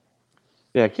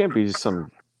 Yeah, it can't be just some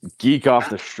geek off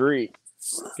the street.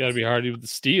 Got to be Hardy with the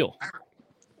steel.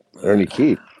 Ernie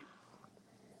Key.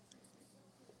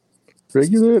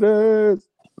 Regulators.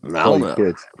 For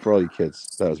all you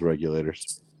kids, that was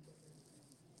Regulators.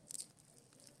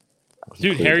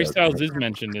 Dude, Harry Styles is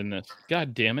mentioned in this.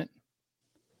 God damn it.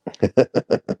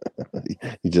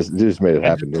 you just made it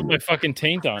happen. Put my fucking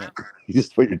taint on it. You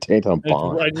just put your taint on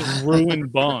Bond. I just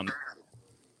ruined Bond.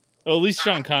 Oh, at least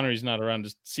Sean Connery's not around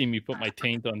to see me put my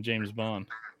taint on James Bond.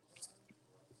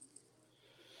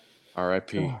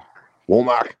 R.I.P.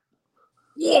 Womack.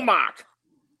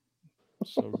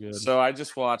 So good. So I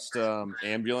just watched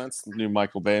Ambulance, the new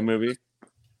Michael Bay movie.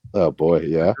 Oh boy,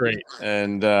 yeah. Great.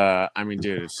 And I mean,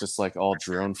 dude, it's just like all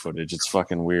drone footage. It's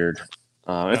fucking weird.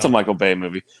 It's a Michael Bay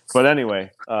movie. But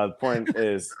anyway, the point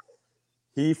is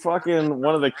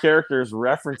one of the characters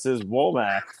references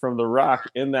Womack from The Rock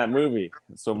in that movie.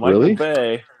 So Michael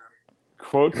Bay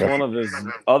quotes one of his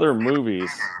other movies.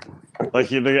 Like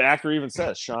the actor even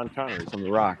says, Sean Connery from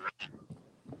The Rock.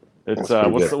 It's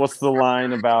what's the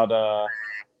line about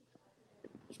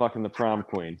fucking the prom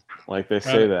queen? Like they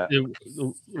say that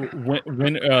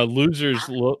when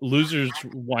losers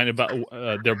whine about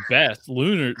their best,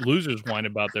 losers whine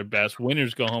about their best.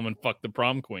 Winners go home and fuck the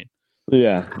prom queen.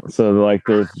 Yeah. So like,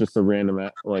 there's just a random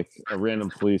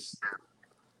police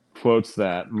quotes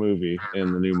that movie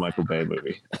in the new Michael Bay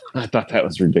movie. I thought that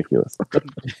was ridiculous.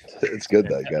 It's good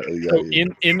though. So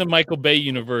in the Michael Bay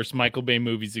universe, Michael Bay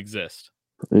movies exist.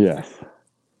 Yes.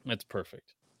 That's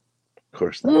perfect. Of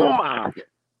course. Welcome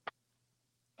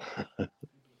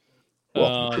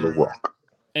to the Rock.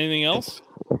 Anything else?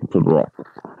 to the Rock.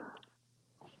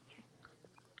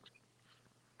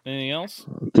 Anything else?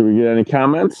 Did we get any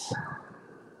comments?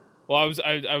 Well, I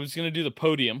was gonna do the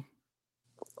podium.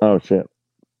 Oh shit.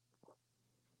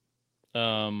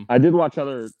 I did watch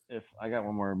if I got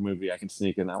one more movie I can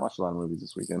sneak in. I watched a lot of movies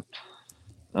this weekend.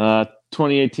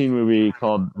 2018 movie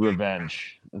called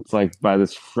Revenge. It's like by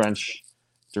this French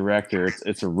director.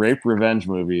 It's a rape revenge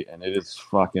movie, and it is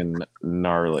fucking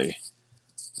gnarly.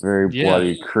 Very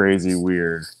bloody, crazy,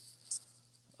 weird.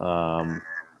 But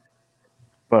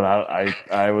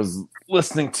I was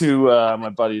listening to my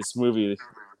buddy's movie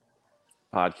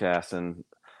podcast, and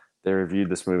they reviewed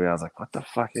this movie. And I was like, "What the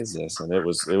fuck is this?" And it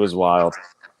was wild.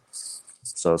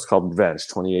 So it's called Revenge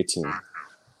 2018.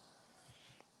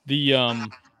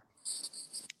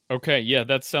 Okay, yeah,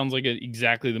 that sounds like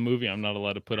exactly the movie I'm not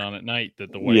allowed to put on at night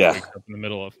that the wife wakes up in the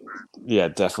middle of. Yeah,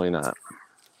 definitely not.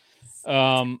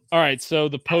 All right, so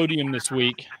the podium this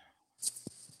week.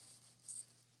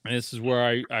 And this is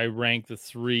where I rank the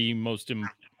three most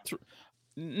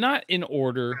not in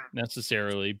order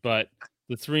necessarily, but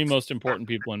the three most important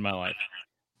people in my life.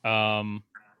 And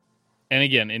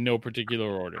again, in no particular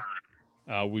order.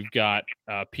 We've got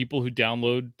people who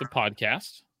download the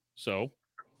podcast. So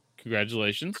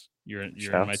congratulations. You're in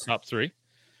my top three.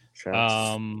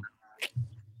 Who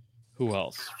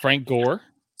else? Frank Gore.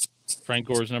 Frank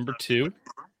Gore's number 2.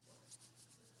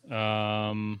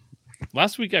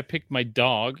 Last week I picked my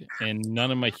dog, and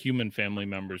none of my human family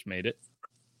members made it.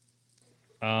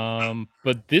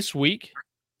 But this week,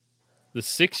 the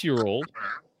 6-year-old,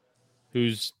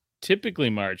 who's typically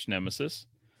my arch nemesis,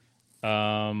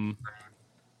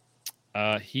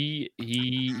 he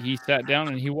sat down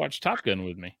and he watched Top Gun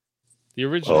with me, the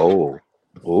original.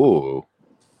 Oh.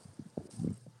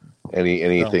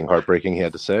 Anything heartbreaking he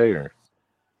had to say, or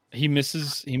he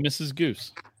misses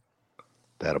Goose.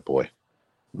 That a boy.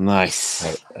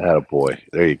 Nice. That a boy.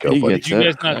 There you go, buddy. Did you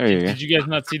guys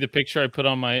not see the picture I put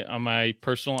on my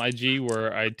personal IG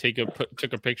where I took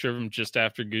a picture of him just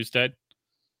after Goose died?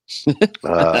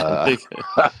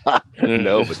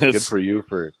 No, but good for you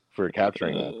for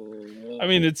capturing that. I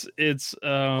mean, it's.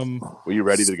 Were you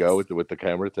ready to go with the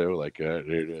camera too? Like, there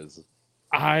it is.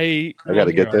 I got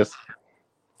to get this.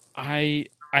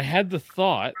 I had the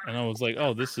thought, and I was like,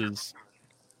 "Oh, this is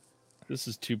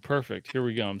too perfect." Here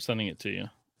we go. I'm sending it to you.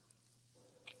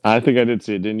 I think I did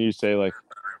see it. Didn't you say like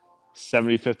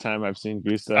 75th time I've seen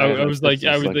Goose die? I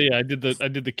did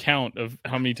the count of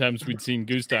how many times we'd seen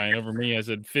Goose die, and over me I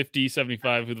said 50,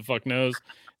 75. Who the fuck knows?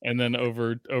 And then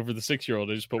over the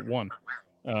 6-year-old, I just put 1.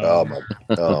 Oh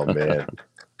man,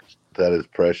 that is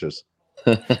precious.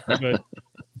 But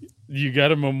you got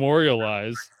to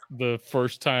memorialize the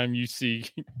first time you see.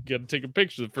 You got to take a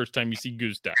picture the first time you see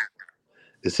Goose die.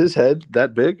 Is his head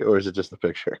that big, or is it just a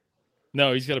picture?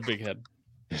 No, he's got a big head.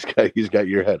 He's got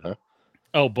your head, huh?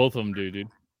 Oh, both of them do, dude.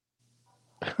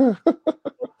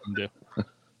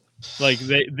 Like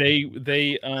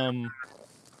they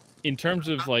in terms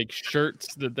of like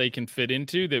shirts that they can fit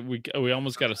into, that we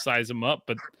almost got to size them up,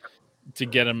 but to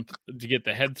get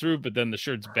the head through, but then the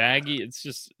shirt's baggy. It's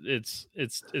just it's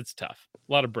tough. A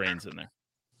lot of brains in there.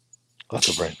 Lots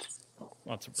of brains.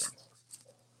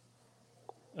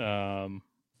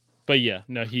 But yeah,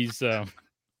 no, he's that's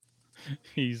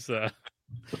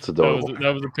adorable.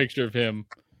 That was a picture of him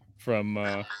from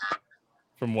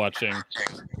watching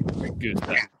Goose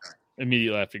Day.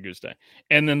 Immediately after Goose Day.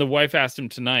 And then the wife asked him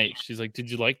tonight, she's like, did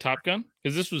you like Top Gun?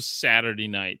 Because this was Saturday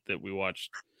night that we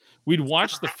watched. We'd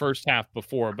watched the first half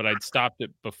before, but I'd stopped it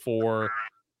before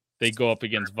they go up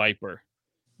against Viper.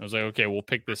 I was like, okay, we'll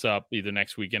pick this up either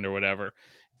next weekend or whatever.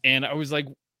 And I was like,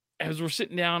 as we're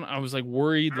sitting down, I was like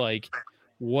worried, like,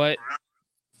 what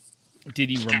did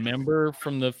he remember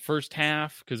from the first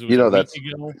half? Because it was that's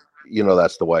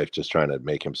the wife just trying to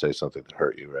make him say something that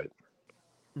hurt you, right?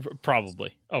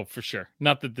 Probably. Oh, for sure.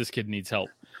 Not that this kid needs help.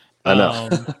 I know,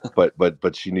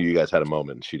 but she knew you guys had a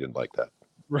moment, and she didn't like that.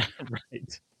 Right.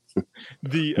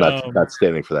 Not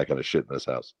standing for that kind of shit in this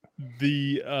house.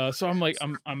 So I'm like,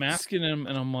 I'm asking him,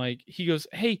 and I'm like, he goes,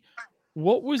 hey,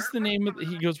 what was the name of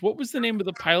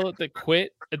the pilot that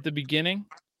quit at the beginning?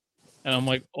 And I'm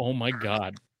like, oh my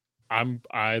God,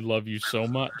 I love you so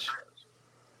much.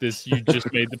 You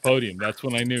just made the podium. That's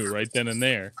when I knew right then and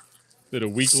there that a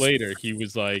week later he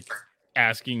was like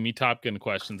asking me Top Gun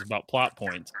questions about plot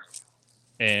points.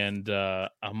 And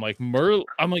I'm like, no,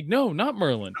 not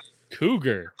Merlin,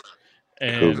 Cougar.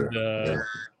 And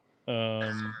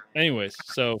anyways,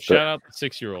 so shout out the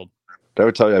 6-year-old. Did I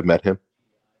ever tell you I've met him?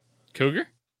 Cougar?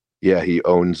 Yeah, he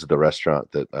owns the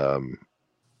restaurant that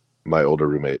my older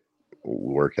roommate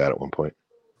worked at one point.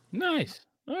 Nice.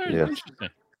 All right, yeah. Interesting.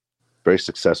 Very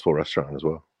successful restaurant as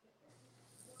well.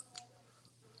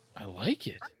 I like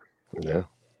it. Yeah.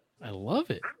 I love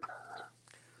it.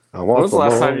 When was the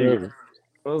last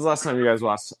time you guys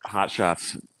watched Hot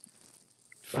Shots?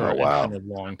 For wow. A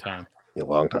long time. A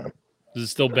long time. Does it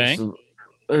still bang?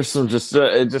 There's some just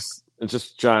it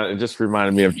just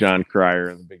reminded me of John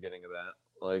Cryer in the beginning of that,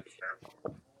 like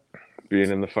being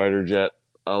in the fighter jet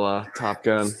a la Top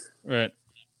Gun. Right.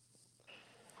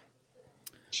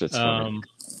 Shit's funny.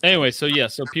 Anyway, so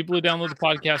people who download the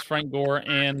podcast, Frank Gore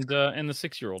and the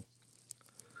 6-year-old.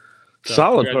 So,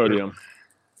 solid podium.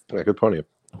 Yeah, good podium.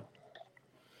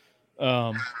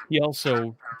 He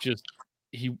also just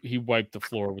he wiped the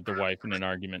floor with the wife in an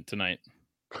argument tonight.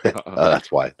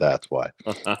 That's why. There's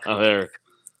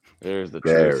the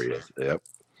there he is. Yep.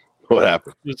 What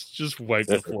happened? Just wipe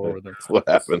the floor with him. What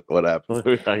happened?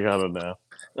 I gotta know.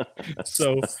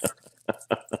 So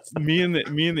me and the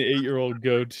 8-year-old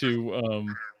go to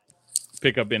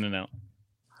pick up In-N-Out,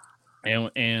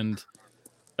 and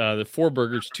the 4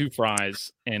 burgers, 2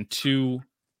 fries, and 2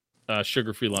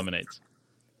 sugar-free lemonades.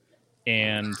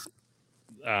 And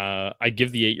I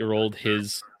give the 8-year-old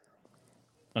his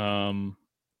lemonade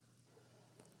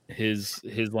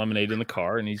in the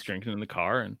car, and he's drinking in the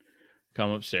car, and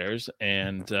come upstairs,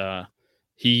 and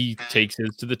he takes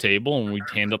his to the table, and we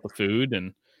hand out the food,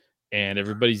 and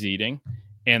everybody's eating.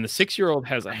 And the 6-year-old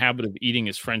has a habit of eating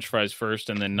his French fries first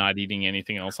and then not eating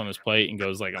anything else on his plate and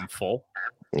goes like, I'm full.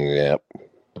 Yep.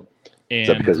 And, is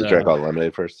that because he drank all the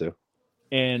lemonade first too?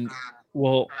 And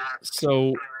well,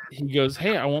 so he goes,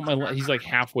 hey, I want he's like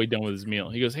halfway done with his meal.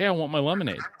 He goes, hey, I want my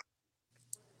lemonade.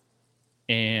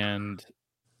 And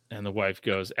the wife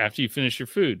goes, after you finish your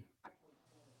food.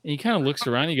 And he kind of looks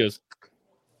around. He goes,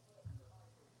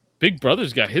 Big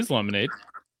Brother's got his lemonade.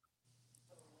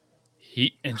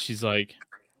 And she's like,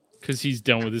 because he's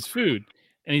done with his food.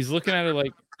 And he's looking at her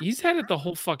like, he's had it the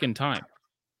whole fucking time.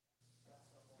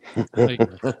 Like,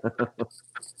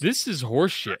 this is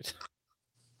horseshit.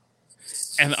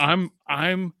 And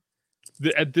I'm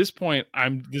at this point,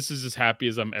 this is as happy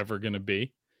as I'm ever going to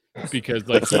be. Because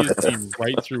like he has seen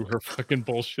right through her fucking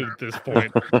bullshit at this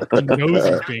point. He knows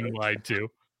he's being lied to.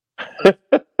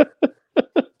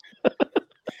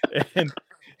 And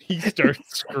he starts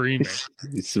screaming.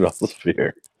 He smells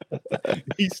fear.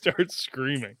 He starts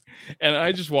screaming. And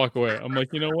I just walk away. I'm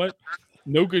like, you know what?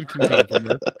 No good can come from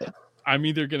this. I'm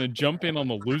either going to jump in on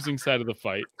the losing side of the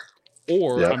fight,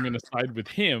 or I'm going to side with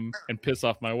him and piss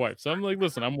off my wife. So I'm like,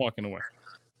 listen, I'm walking away.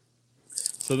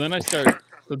 So then I start.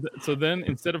 So then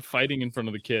instead of fighting in front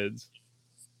of the kids,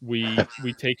 we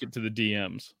take it to the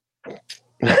DMs.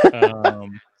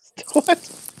 What?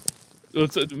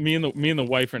 Me and the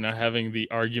wife are now having the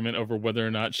argument over whether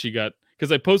or not she got,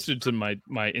 because I posted it to my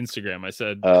Instagram. I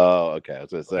said, "Oh, okay." I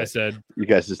was gonna say. I said, "You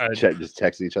guys just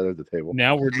text each other at the table."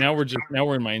 Now we're in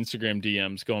my Instagram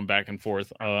DMs going back and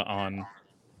forth on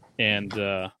And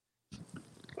I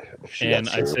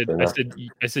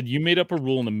said, you made up a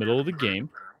rule in the middle of the game.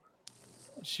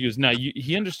 She goes, now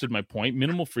he understood my point.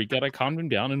 Minimal freak out. I calmed him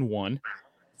down and won.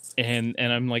 And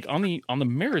I'm like, on the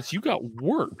merits, you got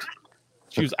worked.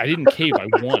 She goes, I didn't cave. I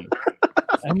won.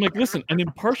 I'm like, listen, an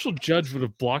impartial judge would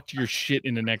have blocked your shit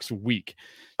in the next week.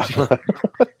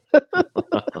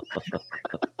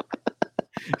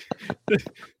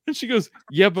 And she goes,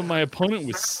 yeah, but my opponent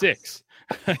was 6.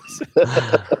 I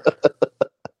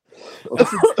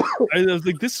was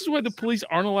like, this is why the police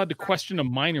aren't allowed to question a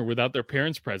minor without their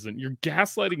parents present. You're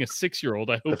gaslighting a 6-year-old.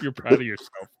 I hope you're proud of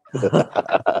yourself.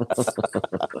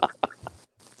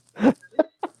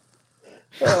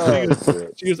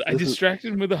 She goes, I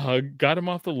distracted him with a hug, got him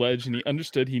off the ledge, and he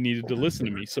understood he needed to listen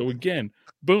to me. So again,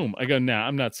 boom. I go, nah,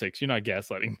 I'm not 6. You're not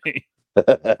gaslighting me.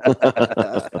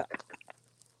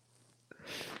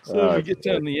 So we get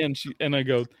down in the end, and I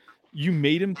go, you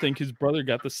made him think his brother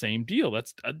got the same deal.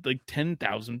 That's like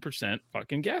 10,000%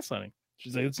 fucking gaslighting.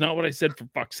 She's like, it's not what I said, for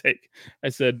fuck's sake. I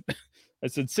said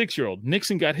 6-year-old.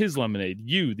 Nixon got his lemonade.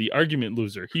 You, the argument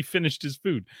loser. He finished his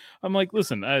food. I'm like,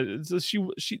 listen,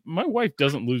 my wife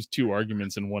doesn't lose 2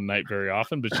 arguments in one night very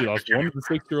often, but she lost one to the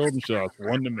 6-year-old and she lost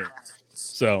one to me.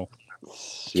 So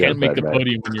can't make the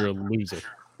podium when you're a loser.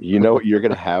 You know what you're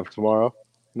gonna have tomorrow,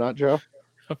 not Joe?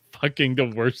 Fucking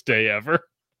the worst day ever.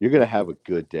 You're gonna have a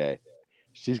good day.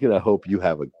 She's gonna hope you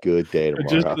have a good day tomorrow.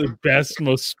 Just the best,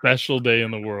 most special day in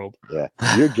the world. Yeah,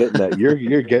 you're getting that.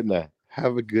 You're getting that.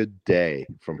 Have a good day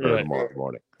from her tomorrow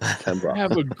morning. $10.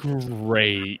 Have a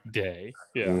great day.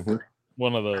 Yeah,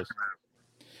 one of those.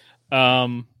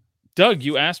 Doug,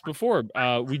 you asked before.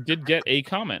 We did get a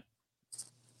comment.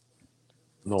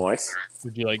 Nice.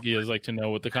 Would you guys like to know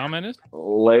what the comment is?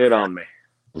 Lay it on me.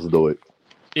 Let's do it.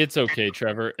 It's okay,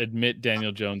 Trevor. Admit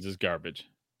Daniel Jones is garbage.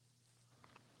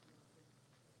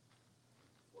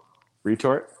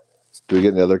 Retort. Do we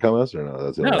get any other comments or no?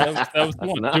 That's it. No, that was the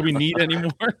one. Do we need any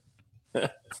more?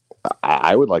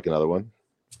 I would like another one.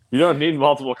 You don't need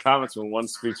multiple comments when one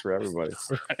speaks for everybody.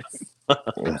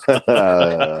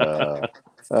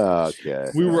 Okay.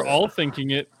 We were all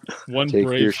thinking it. One Take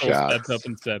brave soul stepped up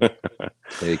and said it.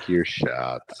 Take your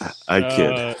shot. I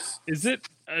kid. Is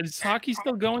hockey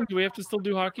still going? Do we have to still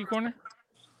do Hockey Corner?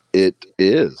 It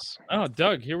is. Oh,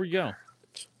 Doug, here we go.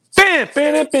 The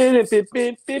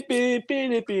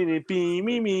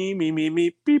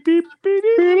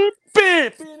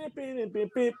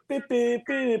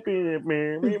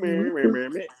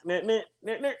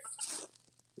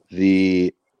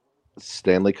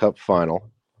Stanley Cup final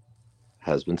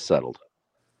has been settled.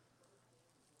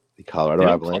 The Colorado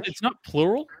Avalanche. It's not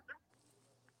plural?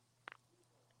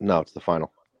 No, it's the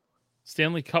final.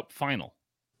 Stanley Cup final.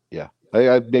 Yeah.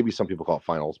 Maybe some people call it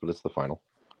finals, but it's the final.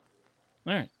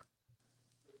 All right.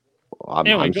 I'm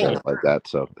saying it like that,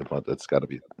 so it's got to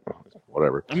be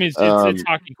whatever. I mean, it's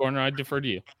Hockey Corner. I defer to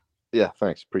you. Yeah,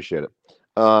 thanks. Appreciate it.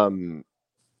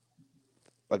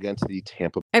 Against the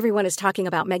Tampa. Everyone is talking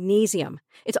about magnesium.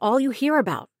 It's all you hear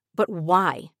about. But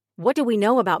why? What do we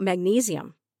know about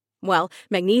magnesium? Well,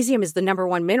 magnesium is the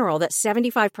 #1 mineral that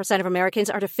 75% of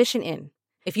Americans are deficient in.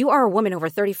 If you are a woman over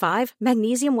 35,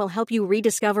 magnesium will help you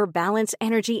rediscover balance,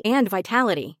 energy, and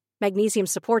vitality. Magnesium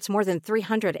supports more than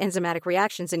 300 enzymatic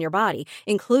reactions in your body,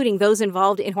 including those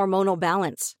involved in hormonal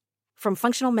balance. From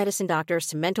functional medicine doctors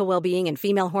to mental well-being and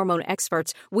female hormone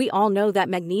experts, we all know that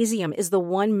magnesium is the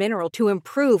one mineral to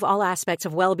improve all aspects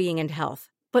of well-being and health.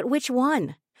 But which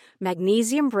one?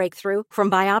 Magnesium Breakthrough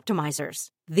from Bioptimizers,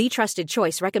 the trusted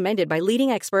choice recommended by leading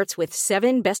experts with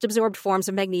 7 best-absorbed forms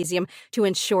of magnesium to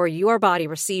ensure your body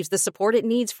receives the support it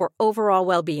needs for overall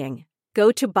well-being. Go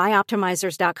to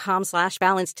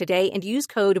bioptimizers.com/balance today and use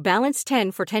code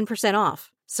BALANCE10 for 10%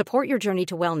 off. Support your journey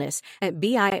to wellness at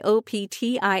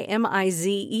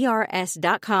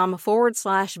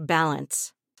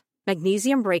bioptimizers.com/balance.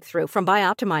 Magnesium Breakthrough from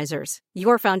Bioptimizers,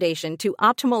 your foundation to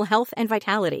optimal health and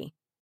vitality.